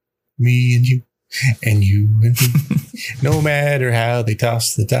 Me and you and you and me. No matter how they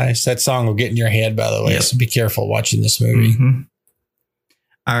toss the dice. That song will get in your head, by the way. So be careful watching this movie. Mm-hmm.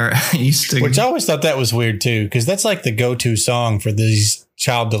 Which I always thought that was weird too, because that's like the go-to song for these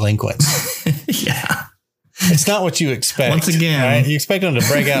child delinquents. Yeah. It's not what you expect. Once again, right? You expect them to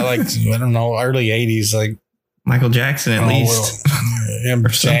break out like, I don't know, early 80s, like Michael Jackson at least.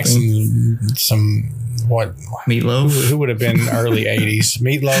 Jackson, some what? Meatloaf. Who would have been early 80s?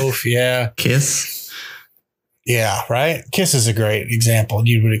 Meatloaf, yeah. Kiss. Yeah, right. Kiss is a great example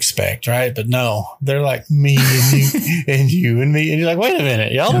you would expect, right? But no, they're like me and you and you and me, and you're like, wait a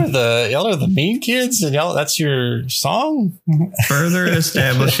minute, y'all are the mean kids, and that's your song. Further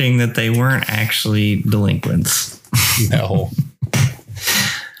establishing that they weren't actually delinquents. No.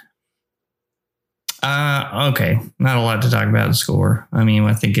 Okay, not a lot to talk about in score. I mean,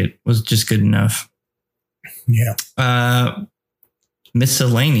 I think it was just good enough. Yeah.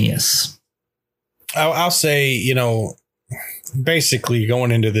 Miscellaneous. I'll say, basically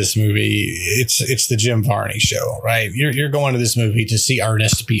going into this movie, it's the Jim Varney show, right? You're going to this movie to see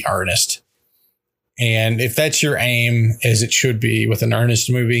Ernest be Ernest. And if that's your aim, as it should be with an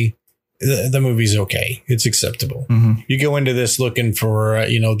Ernest movie, the movie's okay. It's acceptable. Mm-hmm. You go into this looking for,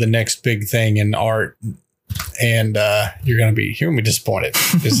 the next big thing in art, and you're going to be disappointed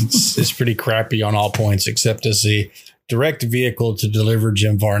because it's pretty crappy on all points, except as a direct vehicle to deliver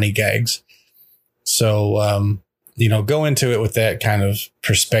Jim Varney gags. So, go into it with that kind of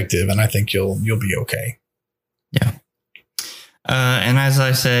perspective, and I think you'll be okay. Yeah. And as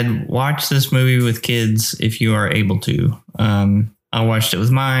I said, watch this movie with kids if you are able to. I watched it with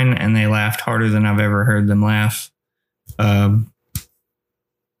mine, and they laughed harder than I've ever heard them laugh.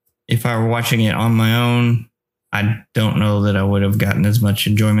 If I were watching it on my own, I don't know that I would have gotten as much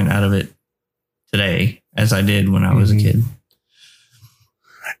enjoyment out of it today as I did when I was a kid.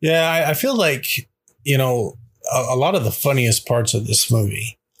 Yeah, I feel like, a lot of the funniest parts of this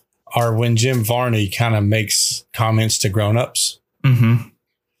movie are when Jim Varney kind of makes comments to grown-ups. Mm-hmm.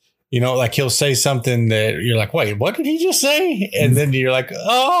 Like he'll say something that you're like, wait, what did he just say? And then you're like,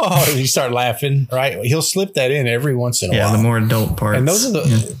 oh, and you start laughing, right? He'll slip that in every once in a while. Yeah, the more adult parts. And those are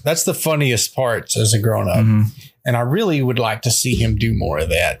that's the funniest parts as a grown-up. Mm-hmm. And I really would like to see him do more of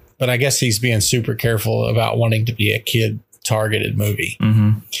that. But I guess he's being super careful about wanting to be a kid-targeted movie.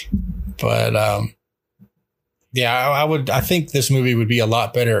 Mm-hmm. But I think this movie would be a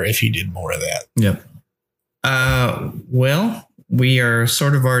lot better if he did more of that. Yep. Well, we are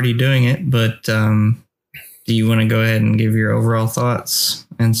sort of already doing it, but do you want to go ahead and give your overall thoughts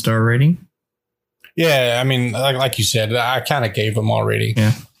and star rating? Yeah, I mean, like you said, I kind of gave them already.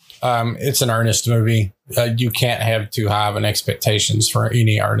 Yeah. It's an Ernest movie. You can't have too high of an expectations for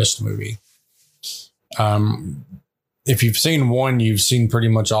any Ernest movie. If you've seen one, you've seen pretty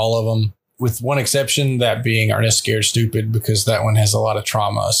much all of them, with one exception, that being Ernest Scared Stupid, because that one has a lot of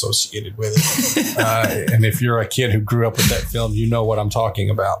trauma associated with it. And if you're a kid who grew up with that film, you know what I'm talking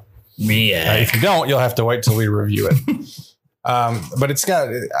about. Yeah. If you don't, you'll have to wait till we review it. But it's got,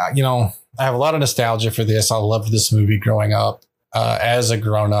 I have a lot of nostalgia for this. I loved this movie growing up. As a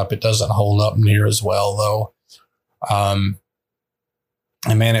grown up, it doesn't hold up near as well, though.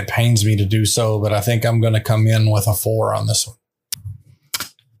 And man, it pains me to do so, but I think I'm going to come in with a 4 on this one.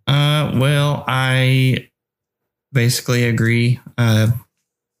 Well, I basically agree.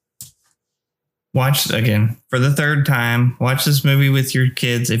 watch again for the third time. Watch this movie with your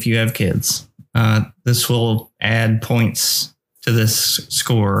kids if you have kids. This will add points to this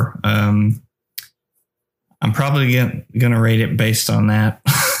score. I'm probably going to rate it based on that.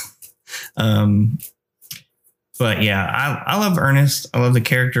 But yeah, I love Ernest. I love the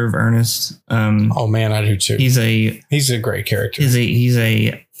character of Ernest. Oh man, I do too. He's a great character. He's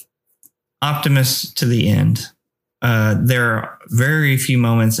a optimist to the end. There are very few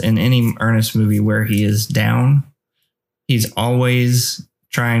moments in any Ernest movie where he is down. He's always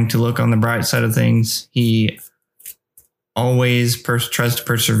trying to look on the bright side of things. He always tries to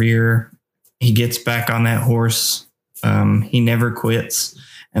persevere. He gets back on that horse. He never quits.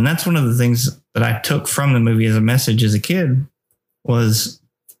 And that's one of the things that I took from the movie as a message as a kid was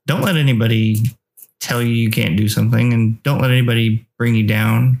don't let anybody tell you can't do something, and don't let anybody bring you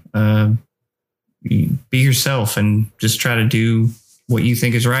down. Be yourself and just try to do what you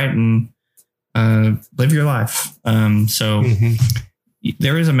think is right and live your life. There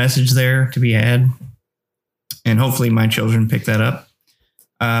is a message there to be had, and hopefully my children pick that up.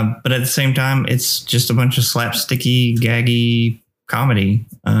 But at the same time, it's just a bunch of slapsticky, gaggy comedy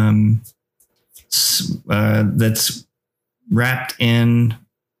that's wrapped in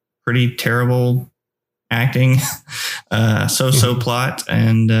pretty terrible acting, so plot,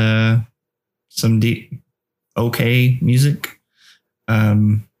 and some okay music.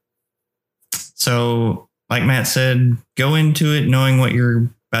 So like Matt said, go into it knowing what you're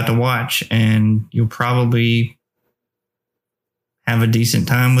about to watch, and you'll probably have a decent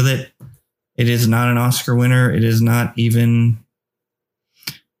time with it. It is not an Oscar winner. It is not even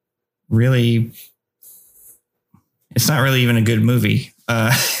really, it's not really even a good movie.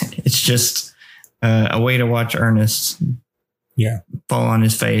 It's just a way to watch Ernest fall on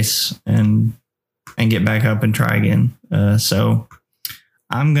his face and get back up and try again. So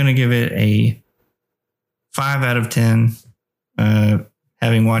I'm going to give it a 5 out of 10,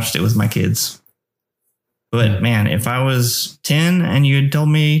 having watched it with my kids. But man, if I was 10 and you had told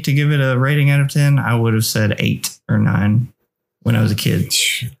me to give it a rating out of 10, I would have said 8 or 9 when I was a kid.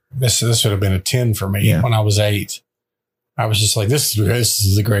 This would have been a 10 for me when I was 8. I was just like, this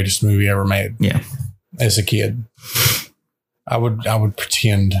is the greatest movie ever made. Yeah. As a kid, I would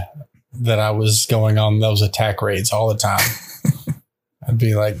pretend that I was going on those attack raids all the time. I'd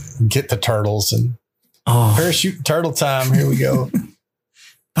be like, get the turtles and parachute turtle time. Here we go.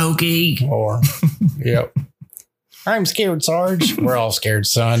 Pokey. Or, yep. I'm scared, Sarge. We're all scared,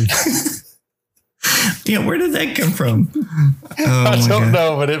 son. Yeah, where did that come from? I don't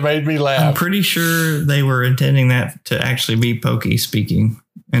know, but it made me laugh. I'm pretty sure they were intending that to actually be Pokey speaking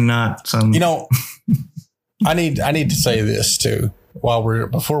and not some. You know, I need to say this too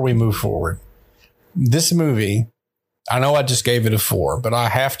before we move forward. This movie, I know I just gave it a 4, but I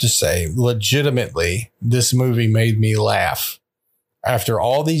have to say, legitimately, this movie made me laugh. After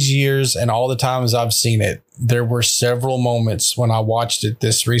all these years and all the times I've seen it, there were several moments when I watched it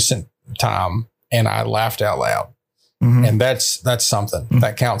this recent time and I laughed out loud. Mm-hmm. And that's something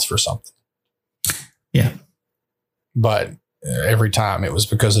that counts for something. Yeah. But every time it was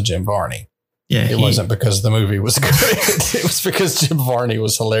because of Jim Varney. Yeah. It wasn't because the movie was good. It was because Jim Varney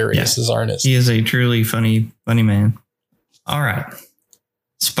was hilarious as Ernest. He is a truly funny man. All right.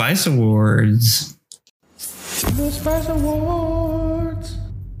 Spice Awards. The Spice Awards.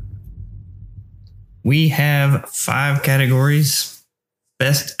 We have 5 categories.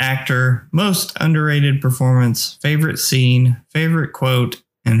 Best actor, most underrated performance, favorite scene, favorite quote,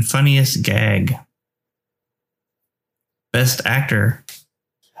 and funniest gag. Best actor.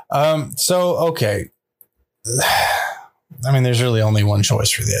 Okay. I mean, there's really only one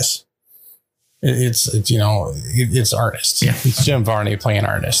choice for this. It's Ernest. Yeah. It's Jim Varney playing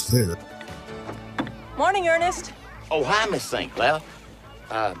Ernest. Morning, Ernest. Oh, hi, Miss St. Cloud.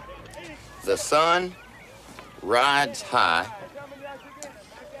 The sun rides high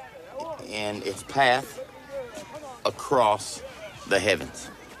in its path across the heavens.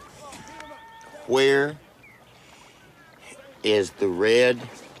 Where is the red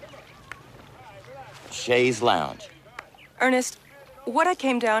chaise lounge? Ernest, what I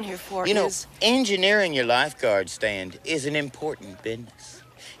came down here for is... engineering your lifeguard stand is an important business.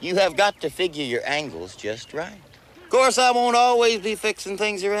 You have got to figure your angles just right. Of course, I won't always be fixing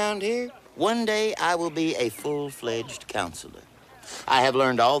things around here. One day, I will be a full-fledged counselor. I have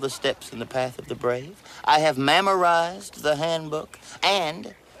learned all the steps in the path of the brave. I have memorized the handbook,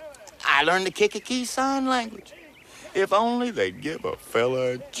 and I learned the kick-a-key sign language. If only they'd give a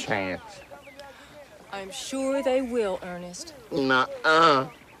fella a chance. I'm sure they will, Ernest. Nuh-uh.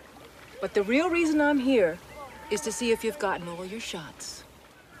 But the real reason I'm here is to see if you've gotten all your shots.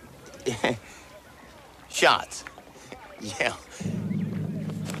 shots. Yeah.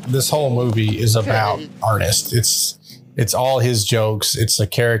 This whole movie is about Ernest. It's all his jokes. It's a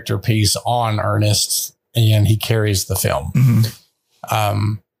character piece on Ernest, and he carries the film.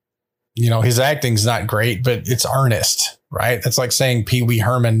 His acting's not great, but it's Ernest, right? That's like saying Pee Wee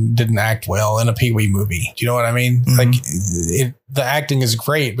Herman didn't act well in a Pee Wee movie. Do you know what I mean? Like the acting is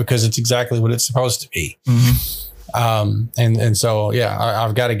great because it's exactly what it's supposed to be. And so, yeah,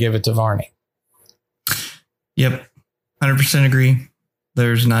 I've got to give it to Varney. Yep. 100% agree.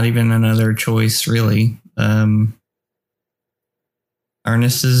 There's not even another choice, really.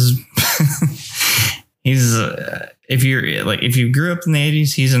 Ernest is, if you grew up in the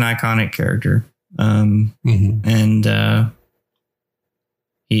 80s, he's an iconic character. And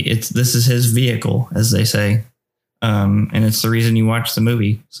this is his vehicle, as they say. And it's the reason you watch the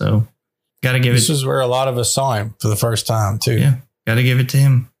movie. So got to give This is where a lot of us saw him for the first time too. Yeah. Got to give it to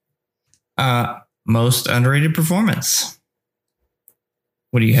him. Most underrated performance.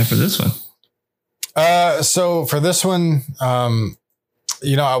 What do you have for this one? So for this one, I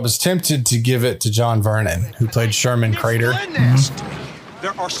was tempted to give it to John Vernon, who played Sherman Crater.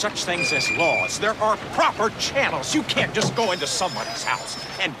 There are such things as laws. There are proper channels. You can't just go into somebody's house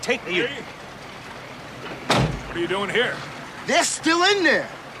and take the... What are you doing here? They're still in there.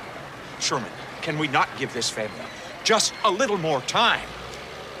 Sherman, can we not give this family just a little more time?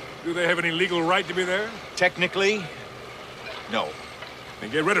 Do they have any legal right to be there? Technically, no. Then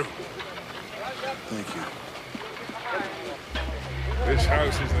get rid of them. Thank you. This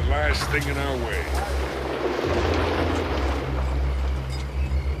house is the last thing in our way.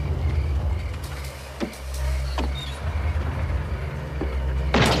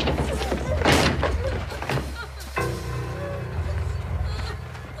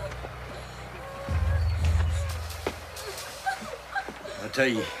 I tell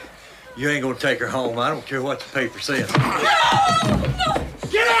you, you ain't gonna take her home. I don't care what the paper says. No!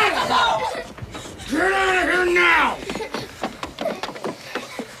 Get out! Get out of here now!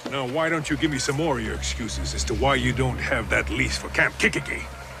 Now, why don't you give me some more of your excuses as to why you don't have that lease for Camp Kikiki?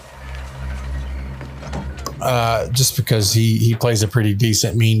 Just because he plays a pretty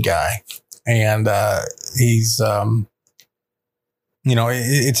decent mean guy, and he's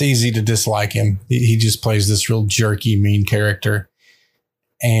it's easy to dislike him. He just plays this real jerky, mean character,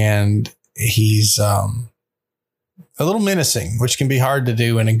 and he's a little menacing, which can be hard to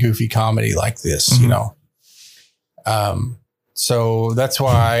do in a goofy comedy like this, So that's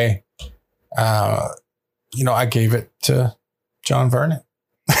why, I gave it to John Vernon.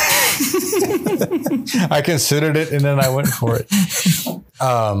 I considered it and then I went for it.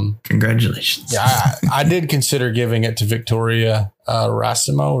 Congratulations. Yeah, I did consider giving it to Victoria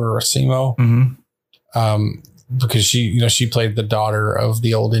Racimo. Because she played the daughter of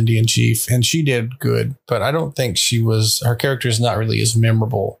the old Indian chief and she did good, but I don't think her character is not really as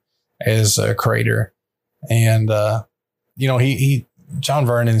memorable as Crater. And, John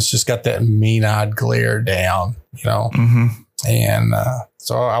Vernon's just got that mean-eyed glare down, and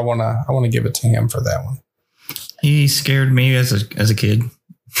so I want to give it to him for that one. He scared me as a kid.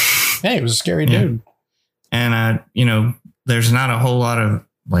 Hey, he was a scary dude. And there's not a whole lot of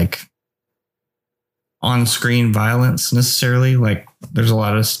on-screen violence necessarily. Like there's a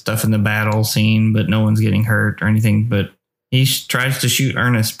lot of stuff in the battle scene, but no one's getting hurt or anything. But he tries to shoot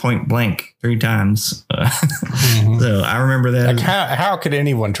Ernest point blank 3 times. So I remember that. How could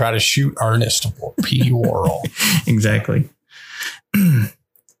anyone try to shoot Ernest P. Worrell? Exactly.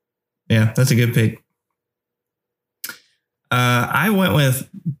 Yeah, that's a good pick. I went with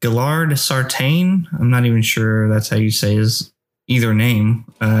Gillard Sartain. I'm not even sure that's how you say his either name.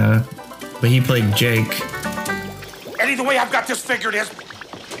 But he played Jake. Any way I've got this figured is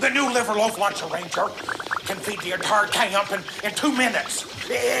the new liver loaf lunch arranger can feed the entire camp in 2 minutes.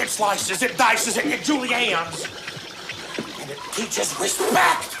 It slices, it dices, it juliennes. And it teaches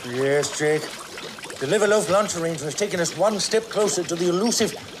respect. Yes, Jake. The liver loaf lunch arranger has taken us one step closer to the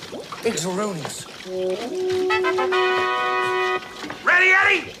elusive Exeronius. Ready,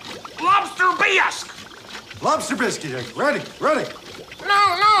 Eddie? Lobster bisque! Lobster biscuit, Jake. Ready.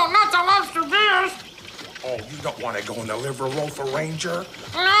 No, not the lobster bisque. Oh, you don't want to go in the liver loaf arranger?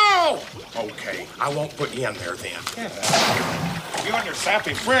 No! Okay, I won't put you in there then. Yeah. You and your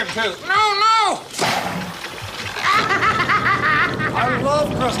sappy friend, too. No! I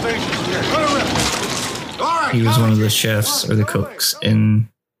love crustaceans here. All right. He was one of the chefs or the cooks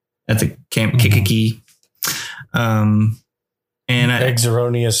at the Camp Kikiki. And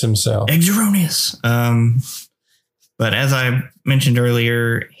Exeronius himself. Exeronius. But as I mentioned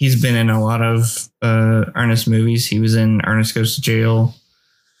earlier, he's been in a lot of Ernest movies. He was in Ernest Goes to Jail.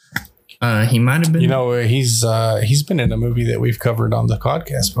 He might have been. You know, he's been in a movie that we've covered on the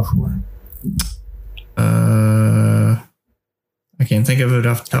podcast before. I can't think of it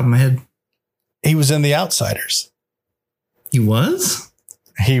off the top of my head. He was in The Outsiders. He was?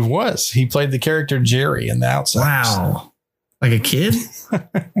 He was. He played the character Jerry in The Outsiders. Wow. Like a kid? Is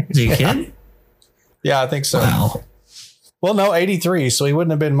he a kid? Yeah, I think so. Wow. Well, no, 83, so he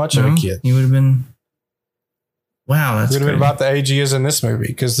wouldn't have been much of a kid. He would have been. Wow, that's He would have been crazy. about the age he is in this movie,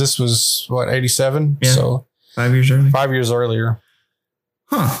 because this was, what, 87? Yeah. So 5 years early. 5 years earlier.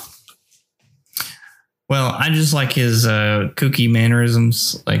 Huh. Well, I just like his kooky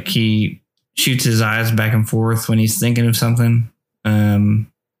mannerisms. Like he shoots his eyes back and forth when he's thinking of something.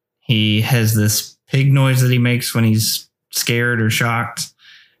 He has this pig noise that he makes when he's scared or shocked.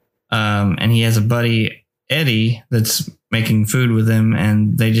 And he has a buddy, Eddie, that's making food with him.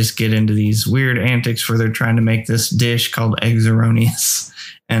 And they just get into these weird antics where they're trying to make this dish called eggs erroneous.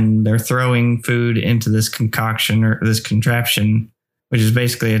 And they're throwing food into this concoction or this contraption, which is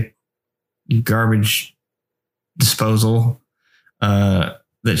basically a garbage disposal that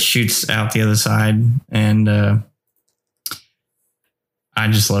shoots out the other side. And I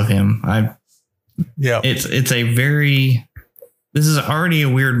just love him. This is already a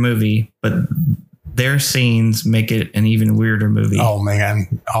weird movie, but their scenes make it an even weirder movie. Oh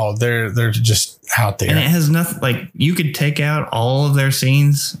man. Oh, they're just out there. And it has nothing, like, you could take out all of their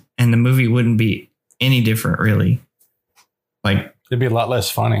scenes and the movie wouldn't be any different, really. Like, it'd be a lot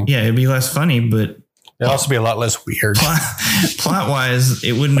less funny. Yeah, it'd be less funny, but it'd also be a lot less weird. Plot wise,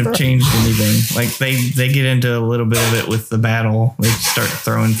 it wouldn't have changed anything. Like they get into a little bit of it with the battle. They start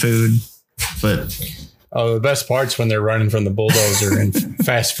throwing food, but the best part's when they're running from the bulldozer and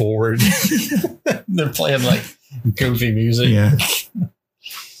fast forward. They're playing like goofy music. Yeah,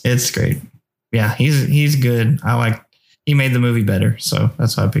 it's great. Yeah, he's good. He made the movie better, so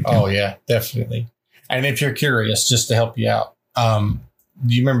that's why I picked him. Oh yeah, definitely. And if you're curious, just to help you out,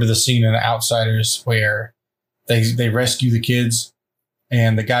 do you remember the scene in The Outsiders where they rescue the kids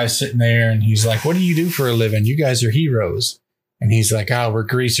and the guy's sitting there and he's like, "What do you do for a living? You guys are heroes." And he's like, "Oh, we're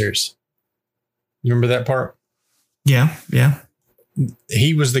greasers." You remember that part? Yeah.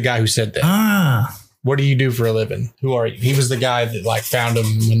 He was the guy who said that. What do you do for a living? Who are you? He was the guy that like found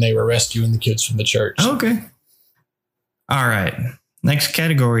them when they were rescuing the kids from the church. Okay. All right. Next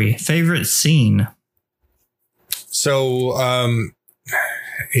category, favorite scene. So,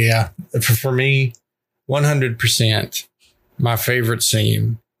 yeah, for me, 100%, my favorite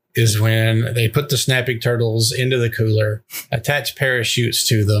scene is when they put the snapping turtles into the cooler, attach parachutes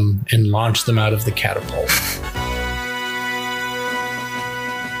to them, and launch them out of the catapult.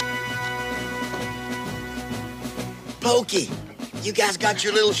 Pokey, you guys got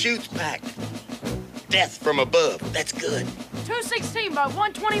your little chutes packed. Death from above. That's good. 216 by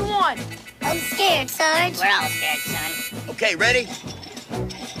 121. I'm scared, Sarge. We're all scared, son. Okay, ready?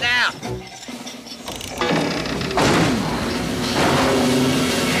 Now.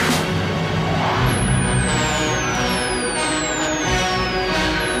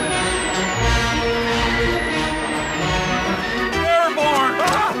 Airborne!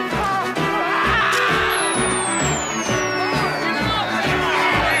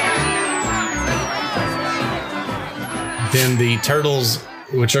 Then the turtles,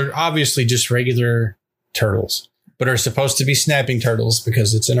 which are obviously just regular turtles, but are supposed to be snapping turtles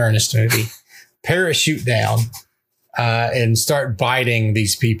because it's an Ernest movie, parachute down and start biting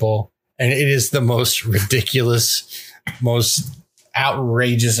these people. And it is the most ridiculous, most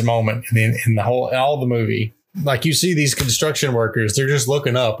outrageous moment in all the movie. Like, you see these construction workers, they're just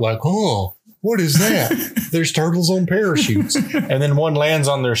looking up like, "Oh, what is that?" There's turtles on parachutes. And then one lands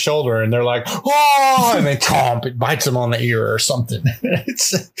on their shoulder and they're like, "Oh," and they chomp, it bites them on the ear or something.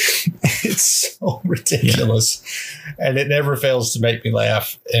 It's so ridiculous. Yeah. And it never fails to make me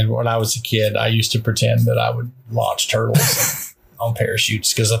laugh. And when I was a kid, I used to pretend that I would launch turtles on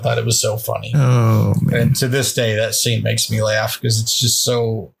parachutes because I thought it was so funny. Oh, man. And to this day, that scene makes me laugh because it's just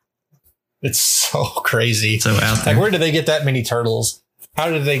it's so crazy. So out there. Like, where did they get that many turtles? How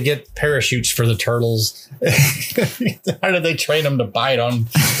did they get parachutes for the turtles? How did they train them to bite on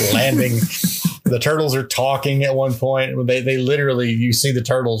landing? The turtles are talking at one point. They literally, you see the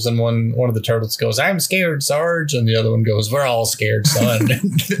turtles, and one of the turtles goes, "I'm scared, Sarge," and the other one goes, "We're all scared, son."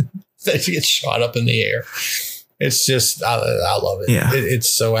 They get shot up in the air. It's just, I love it. Yeah. It's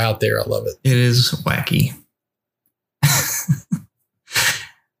so out there. I love it. It is wacky.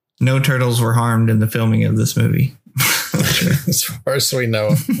 No turtles were harmed in the filming of this movie. As far as we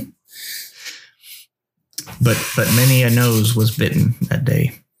know. But many a nose was bitten that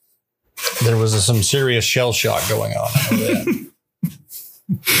day. There was some serious shell shock going on. I know that.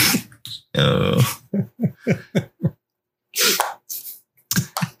 Oh.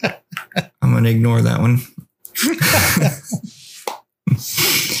 I'm going to ignore that one.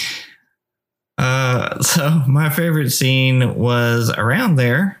 So my favorite scene was around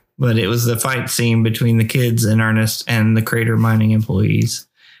there, but it was the fight scene between the kids and Ernest and the Crater Mining employees.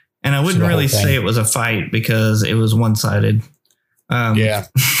 And I wouldn't really say it was a fight because it was one-sided. Yeah.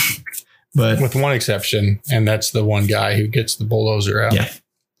 But with one exception, and that's the one guy who gets the bulldozer out. Yeah.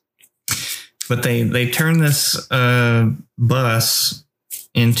 But they turn this bus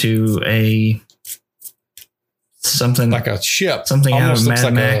into something like a ship, something almost out of Mad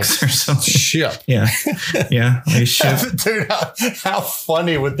like Max or something. Ship, yeah, yeah. A ship. Dude, how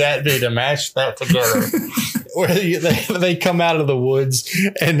funny would that be to mash that together? Where they come out of the woods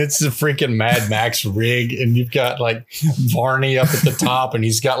and it's a freaking Mad Max rig, and you've got like Barney up at the top, and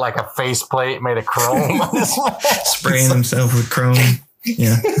he's got like a faceplate made of chrome, spraying himself with chrome.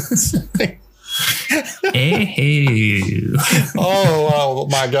 Yeah. Hey. Oh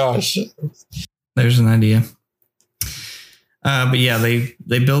my gosh. There's an idea. But yeah,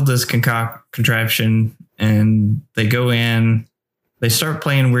 they build this contraption and they go in. They start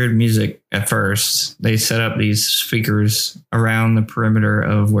playing weird music at first. They set up these speakers around the perimeter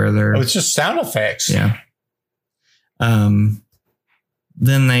of where they're. Oh, it's just sound effects. Yeah. Then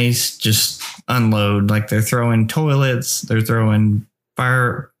they just unload. Like they're throwing toilets. They're throwing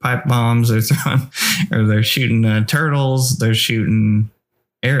fire pipe bombs. They're shooting turtles. They're shooting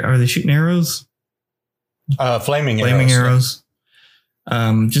are they shooting arrows? Flaming arrows.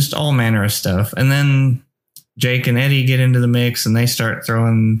 Just all manner of stuff. And then Jake and Eddie get into the mix and they start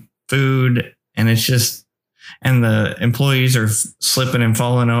throwing food, and it's just, and the employees are slipping and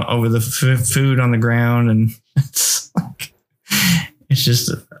falling over the food on the ground, and it's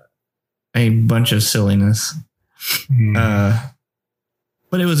just a bunch of silliness. But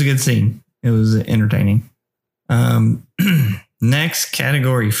it was a good scene. It was entertaining. Next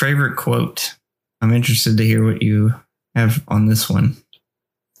category, favorite quote. I'm interested to hear what you have on this one.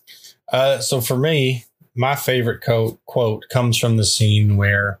 So for me, my favorite quote comes from the scene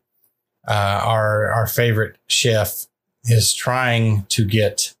where our favorite chef is trying to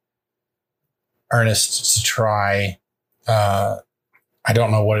get Ernest to try. I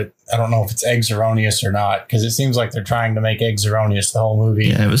don't know if it's eggs erroneous or not, because it seems like they're trying to make eggs erroneous the whole movie.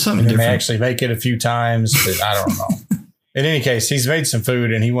 Yeah, it was something different. They actually make it a few times, but I don't know. In any case, he's made some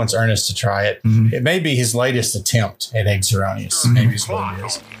food and he wants Ernest to try it. Mm-hmm. It may be his latest attempt at eggs erroneous. Mm-hmm. Maybe is what it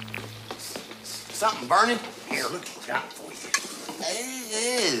is. Something burning? Here, look what I got for you.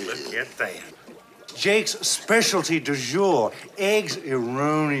 Look at that. Jake's specialty du jour, eggs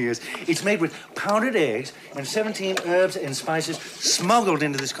erroneous. It's made with pounded eggs and 17 herbs and spices smuggled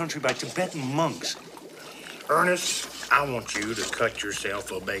into this country by Tibetan monks. Ernest, I want you to cut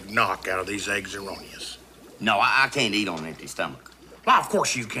yourself a big knock out of these eggs erroneous. No, I can't eat on an empty stomach. Well, of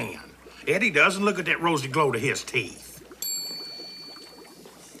course you can. Eddie doesn't look at that rosy glow to his teeth.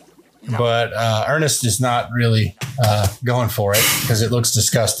 But Ernest is not really going for it because it looks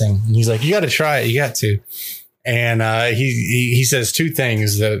disgusting. And he's like, you got to try it. You got to. And he says two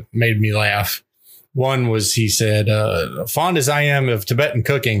things that made me laugh. One was he said, fond as I am of Tibetan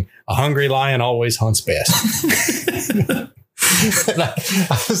cooking, a hungry lion always hunts best. And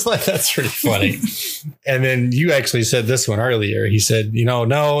I was like, that's pretty funny. And then you actually said this one earlier. He said, no,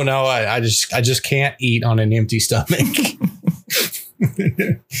 I just can't eat on an empty stomach.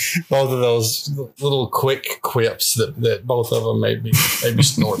 Both of those little quick quips that both of them made me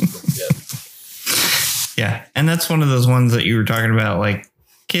snort a little bit. Yeah. And that's one of those ones that you were talking about. Like,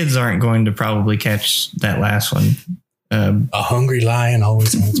 kids aren't going to probably catch that last one. A hungry lion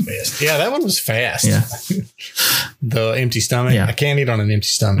always hunts best. Yeah, that one was fast. Yeah. The empty stomach. Yeah. I can't eat on an empty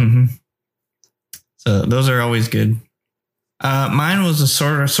stomach. Mm-hmm. So those are always good. Mine was a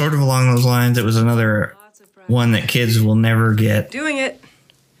sort of along those lines. It was another one that kids will never get. Doing it.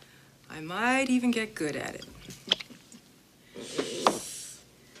 I might even get good at it.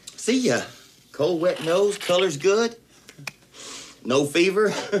 See ya. Cold, wet nose, color's good. No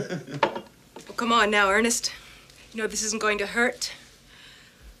fever. Well, come on now, Ernest. You know this isn't going to hurt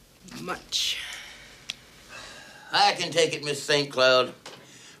much. I can take it, Miss St. Cloud.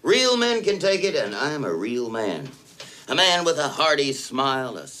 Real men can take it, and I'm a real man. A man with a hearty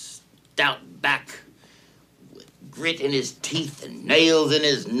smile, a stout back, with grit in his teeth and nails in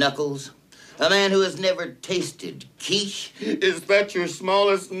his knuckles. A man who has never tasted quiche. Is that your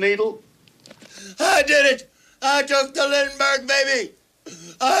smallest needle? I did it! I took the Lindbergh, baby!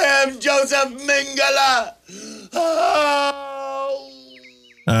 I am Joseph Mingala! Oh!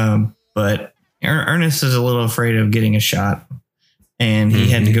 But Ernest is a little afraid of getting a shot. and he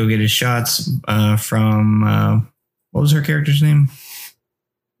had to go get his shots from what was her character's name?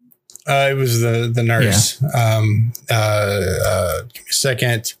 It was the nurse. Yeah. Give me a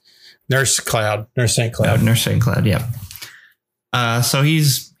second. Nurse St. Cloud. Nurse St. Cloud. Yeah. So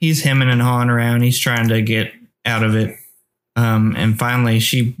he's hemming and hawing around. He's trying to get out of it. And finally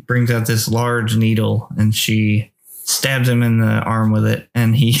she brings out this large needle and she stabs him in the arm with it.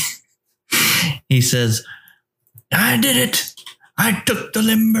 And he says, "I did it. I took the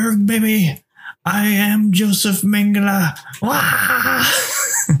Limburg baby. I am Joseph Mengele." Wah!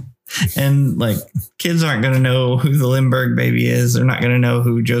 And like, kids aren't going to know who the Limburg baby is. They're not going to know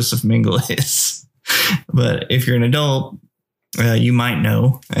who Joseph Mengele is. But if you're an adult, you might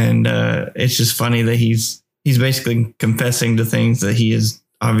know. And it's just funny that he's basically confessing to things that he is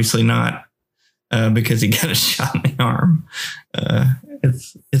obviously not, because he got a shot in the arm.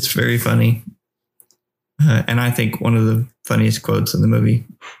 It's very funny. And I think one of the funniest quotes in the movie.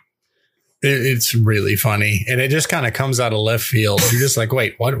 It's really funny. And it just kind of comes out of left field. You're just like,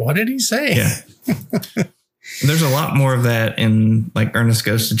 wait, what did he say? Yeah. There's a lot more of that in like Ernest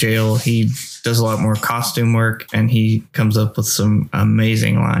Goes to Jail. He does a lot more costume work and he comes up with some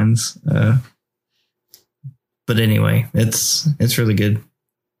amazing lines. But anyway, it's really good.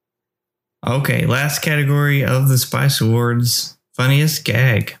 Okay, last category of the Spice Awards, funniest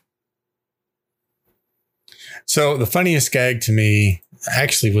gag. So the funniest gag to me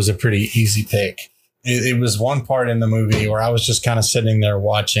actually was a pretty easy pick. It was one part in the movie where I was just kind of sitting there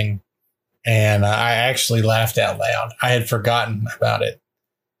watching and I actually laughed out loud. I had forgotten about it.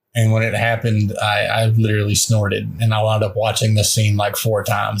 And when it happened, I literally snorted and I wound up watching the scene like 4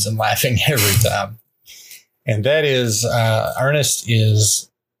 times and laughing every time. And that is Ernest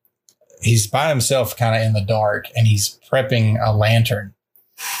he's by himself kind of in the dark and he's prepping a lantern.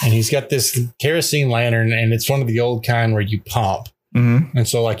 And he's got this kerosene lantern and it's one of the old kind where you pump. Mm-hmm. And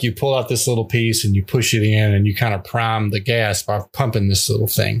so like you pull out this little piece and you push it in and you kind of prime the gas by pumping this little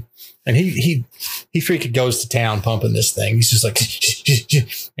thing. And he freaking goes to town pumping this thing. He's just like,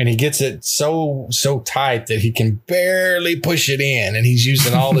 and he gets it so tight that he can barely push it in. And he's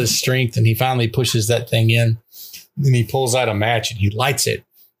using all his strength and he finally pushes that thing in. And he pulls out a match and he lights it.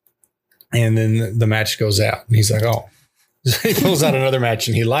 And then the match goes out and he's like, oh. So he pulls out another match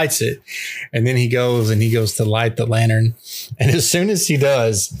and he lights it. And then he goes to light the lantern. And as soon as he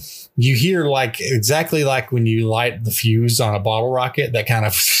does, you hear like exactly like when you light the fuse on a bottle rocket, that kind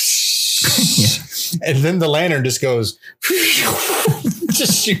of and then the lantern just goes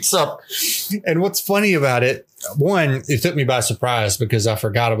just shoots up. And what's funny about it, one, it took me by surprise because I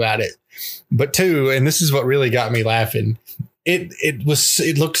forgot about it. But 2, and this is what really got me laughing.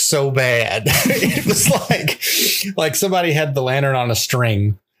 It looked so bad. It was like somebody had the lantern on a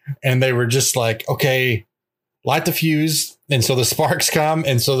string and they were just like, okay, light the fuse. And so the sparks come.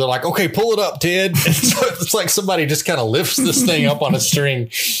 And so they're like, okay, pull it up, Ted. And so it's like somebody just kind of lifts this thing up on a string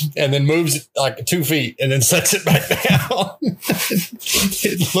and then moves it like 2 feet and then sets it back down.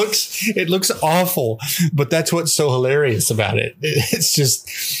 It looks awful, but that's what's so hilarious about it. It's just,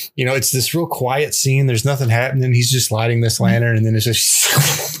 it's this real quiet scene. There's nothing happening. He's just lighting this lantern and then it's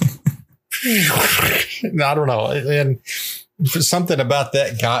just, I don't know. And something about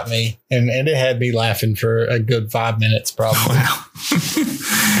that got me and it had me laughing for a good 5 minutes probably. Wow.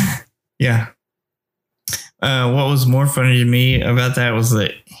 Yeah. What was more funny to me about that was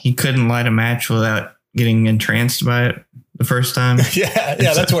that he couldn't light a match without getting entranced by it the first time. Yeah,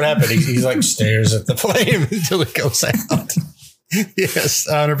 that's what happened. He's like stares at the flame until it goes out. Yes,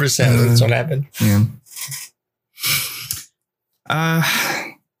 100%. That's what happened. Yeah.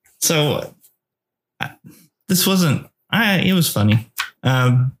 So this wasn't. It was funny,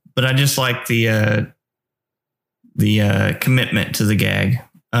 but I just like the commitment to the gag.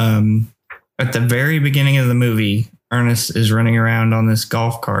 At the very beginning of the movie, Ernest is running around on this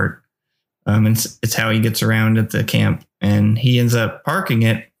golf cart. It's how he gets around at the camp, and he ends up parking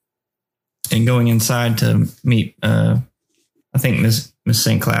it and going inside to meet, I think Miss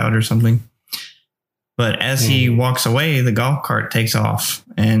St. Cloud or something. But as he walks away, the golf cart takes off,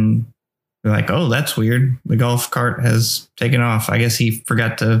 and they're like, oh, that's weird. The golf cart has taken off. I guess he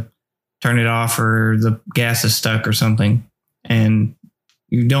forgot to turn it off or the gas is stuck or something. And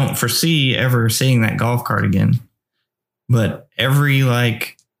you don't foresee ever seeing that golf cart again. But every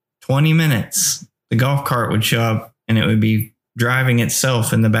 20 minutes, the golf cart would show up and it would be driving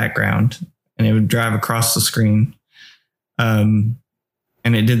itself in the background and it would drive across the screen. And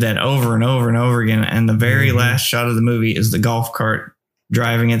it did that over and over and over again. And the very last shot of the movie is the golf cart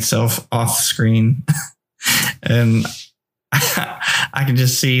driving itself off the screen. And I could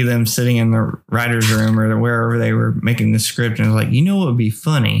just see them sitting in the writer's room or wherever they were making the script. And I was like, you know what would be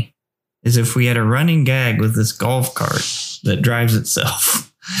funny is if we had a running gag with this golf cart that drives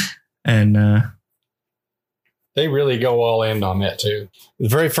itself. And they really go all in on that, too. The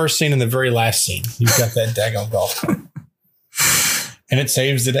very first scene and the very last scene, you've got that daggone golf cart. And it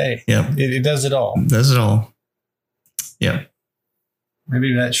saves the day. Yep. It does it all. Does it all. Yep.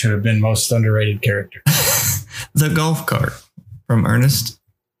 Maybe that should have been most underrated character. The golf cart from Ernest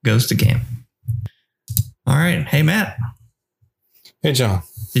Goes to Camp. All right. Hey, Matt. Hey, John.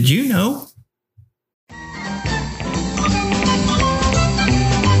 Did you know?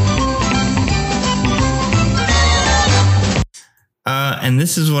 And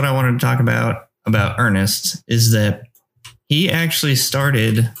this is what I wanted to talk about Ernest, is that he actually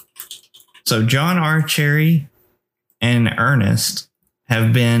started. So John R. Cherry and Ernest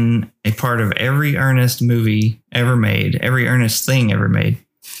have been a part of every Ernest movie ever made, every Ernest thing ever made.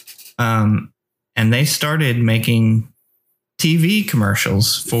 And they started making TV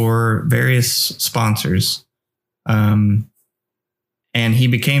commercials for various sponsors. And he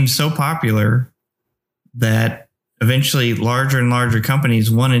became so popular that eventually larger and larger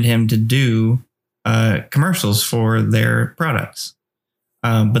companies wanted him to do commercials for their products.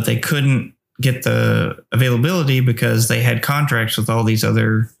 But they couldn't get the availability because they had contracts with all these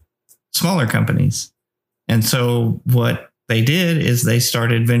other smaller companies. And so what they did is they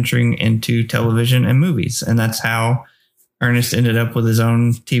started venturing into television and movies. And that's how Ernest ended up with his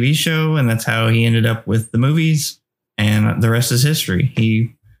own TV show. And that's how he ended up with the movies. And the rest is history.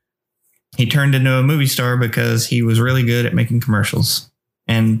 He turned into a movie star because he was really good at making commercials.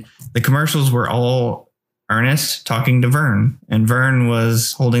 And the commercials were all Ernest talking to Vern, and Vern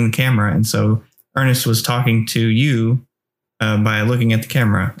was holding the camera. And so Ernest was talking to you by looking at the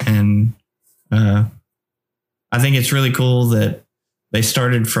camera. And I think it's really cool that they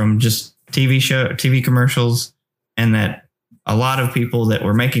started from just TV commercials, and that a lot of people that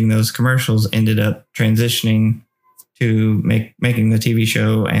were making those commercials ended up transitioning to making the TV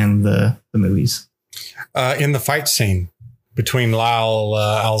show and the movies. In the fight scene between Lyle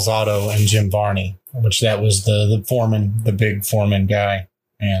Alzado and Jim Varney, which that was the foreman, the big foreman guy,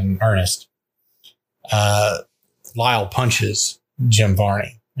 and Ernest, Lyle punches Jim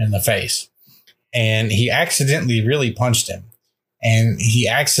Varney in the face, and he accidentally really punched him, and he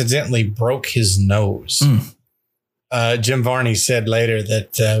accidentally broke his nose. Jim Varney said later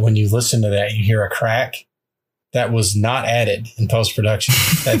that when you listen to that, you hear a crack. That was not added in post-production.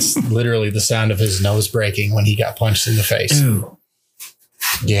 That's literally the sound of his nose breaking when he got punched in the face. Ooh.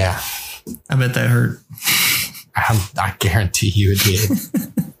 Yeah. I bet that hurt. I guarantee you it did.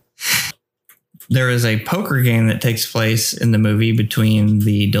 There is a poker game that takes place in the movie between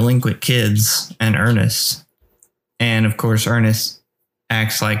the delinquent kids and Ernest. And of course, Ernest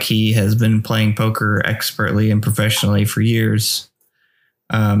acts like he has been playing poker expertly and professionally for years.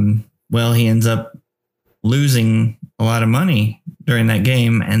 Well, he ends up losing a lot of money during that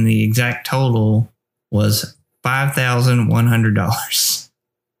game, and the exact total was $5,100.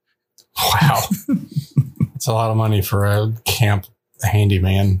 Wow. That's a lot of money for a camp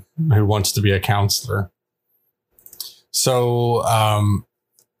handyman who wants to be a counselor. So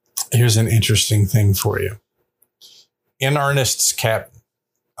here's an interesting thing for you. In Ernest's cabin,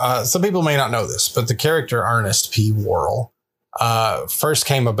 some people may not know this, but the character Ernest P. Worrell first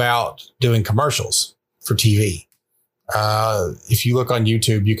came about doing commercials for TV. If you look on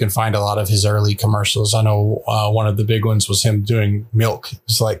YouTube, you can find a lot of his early commercials. I know one of the big ones was him doing milk. It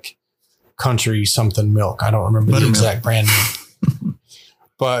was like country something milk. I don't remember the exact brand name.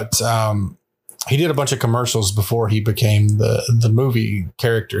 But he did a bunch of commercials before he became the movie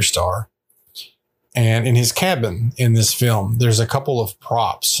character star. And in his cabin in this film, there's a couple of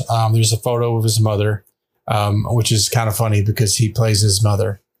props. There's a photo of his mother, which is kind of funny because he plays his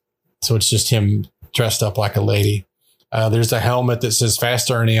mother. So it's just him dressed up like a lady. There's a helmet that says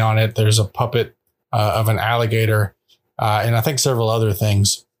Fast Ernie on it. There's a puppet of an alligator, and I think several other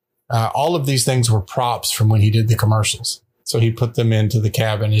things. All of these things were props from when he did the commercials. So he put them into the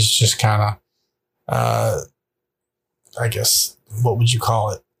cabin. It's just kind of, I guess, what would you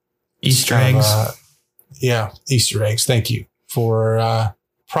call it? Easter eggs. Yeah, Easter eggs. Thank you for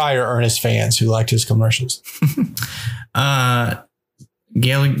prior Ernest fans who liked his commercials.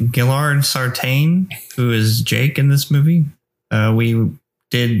 Gillard Sartain, who is Jake in this movie. We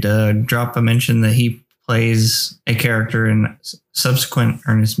did drop a mention that he plays a character in subsequent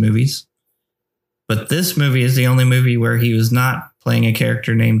Ernest movies. But this movie is the only movie where he was not playing a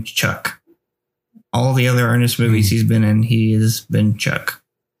character named Chuck. All the other Ernest movies he's been in, he has been Chuck.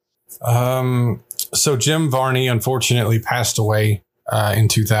 So Jim Varney unfortunately passed away in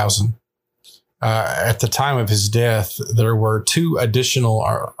 2000. At the time of his death, there were 2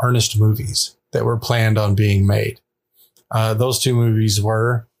 additional Ernest movies that were planned on being made. Those 2 movies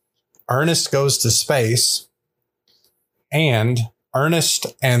were Ernest Goes to Space and Ernest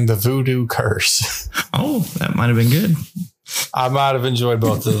and the Voodoo Curse. Oh, that might have been good. I might have enjoyed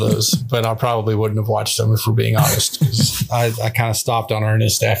both of those, but I probably wouldn't have watched them if we're being honest. 'Cause I kind of stopped on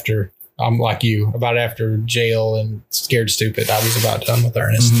Ernest after, I'm like you, about after Jail and Scared Stupid. I was about done with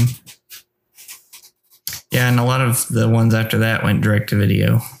Ernest. Mm-hmm. Yeah, and a lot of the ones after that went direct to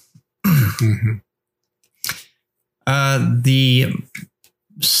video. Mm-hmm. The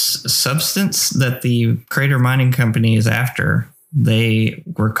substance that the Crater Mining Company is after, they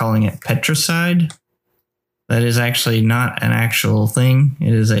were calling it petricide. That is actually not an actual thing.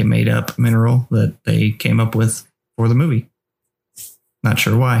 It is a made up mineral that they came up with for the movie. Not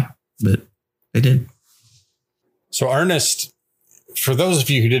sure why, but they did. So Ernest, for those of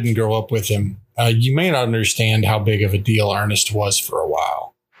you who didn't grow up with him, you may not understand how big of a deal Ernest was for a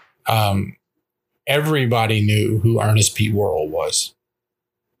while. Everybody knew who Ernest P. Worrell was.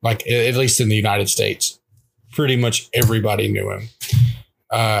 Like, at least in the United States. Pretty much everybody knew him.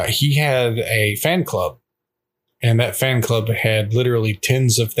 He had a fan club. And that fan club had literally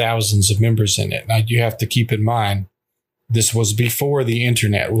tens of thousands of members in it. Now, you have to keep in mind, this was before the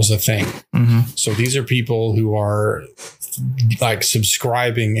internet was a thing. Mm-hmm. So these are people who are like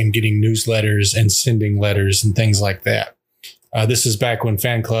subscribing and getting newsletters and sending letters and things like that. This is back when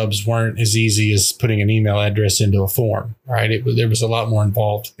fan clubs weren't as easy as putting an email address into a form, right? There was a lot more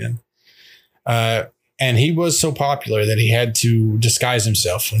involved then. And he was so popular that he had to disguise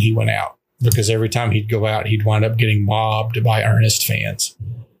himself when he went out, because every time he'd go out, he'd wind up getting mobbed by Ernest fans.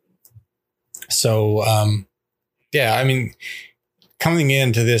 So, yeah, I mean, coming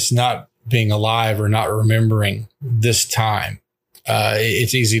into this not being alive or not remembering this time,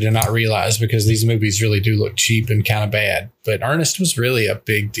 it's easy to not realize because these movies really do look cheap and kind of bad. But Ernest was really a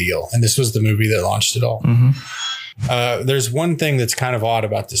big deal. And this was the movie that launched it all. Mm-hmm. There's one thing that's kind of odd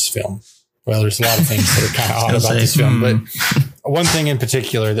about this film. Well, there's a lot of things that are kind of odd about this film. But one thing in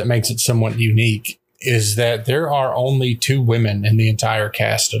particular that makes it somewhat unique is that there are only 2 women in the entire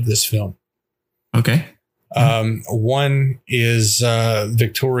cast of this film. Okay. One is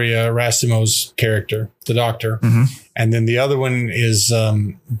Victoria Racimo's character, the doctor. Mm-hmm. And then the other one is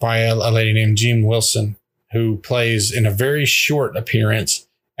by a lady named Jean Wilson, who plays in a very short appearance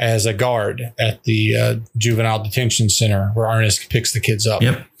as a guard at the juvenile detention center where Ernest picks the kids up.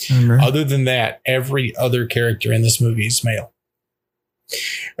 Yep. Other than that, every other character in this movie is male.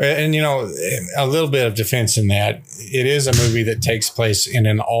 And, you know, a little bit of defense in that, it is a movie that takes place in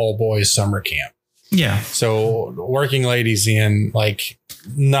an all-boys summer camp. Yeah. So working ladies in, like,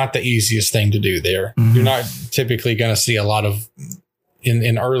 not the easiest thing to do there. Mm-hmm. You're not typically going to see a lot of,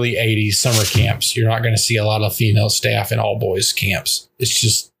 in early 80s summer camps, you're not going to see a lot of female staff in all boys camps. It's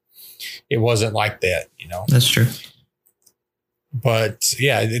just, it wasn't like that, you know. That's true. But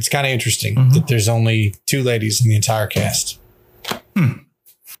yeah, it's kind of interesting that there's only 2 ladies in the entire cast.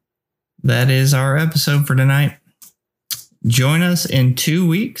 That is our episode for tonight. Join us in 2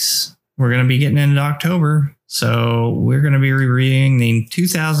 weeks. We're going to be getting into October. So we're going to be reviewing the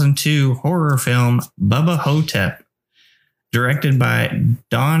 2002 horror film Bubba Hotep, directed by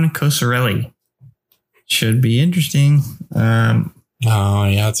Don Coscarelli. Should be interesting. Oh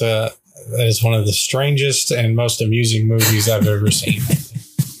yeah, that is one of the strangest and most amusing movies I've ever seen.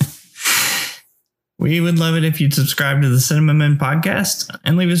 We would love it if you'd subscribe to the Cinema Men podcast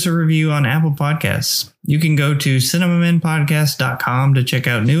and leave us a review on Apple Podcasts. You can go to cinemamenpodcast.com to check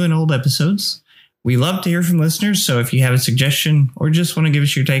out new and old episodes. We love to hear from listeners, so if you have a suggestion or just want to give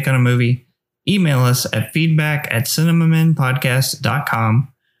us your take on a movie, email us at feedback@cinemamenpodcast.com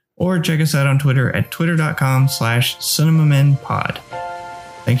or check us out on Twitter at twitter.com/cinemamenpod.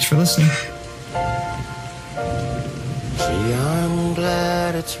 Thanks for listening. Gee, I'm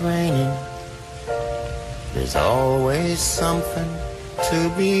glad it's raining. There's always something to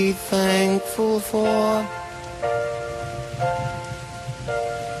be thankful for.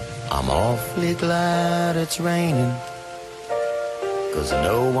 I'm awfully glad it's raining, 'cause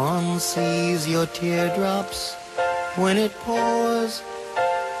no one sees your teardrops when it pours.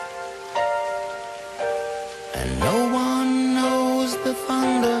 And no one knows the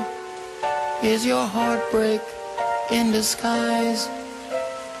thunder is your heartbreak in disguise.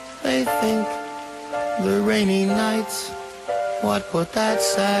 They think the rainy nights, what put that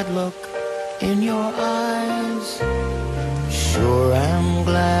sad look in your eyes? Sure, I'm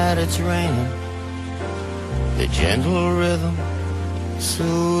glad it's raining. The gentle rhythm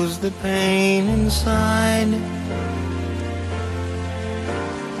soothes the pain inside.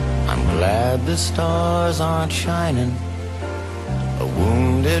 I'm glad the stars aren't shining. A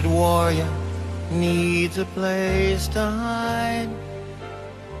wounded warrior needs a place to hide.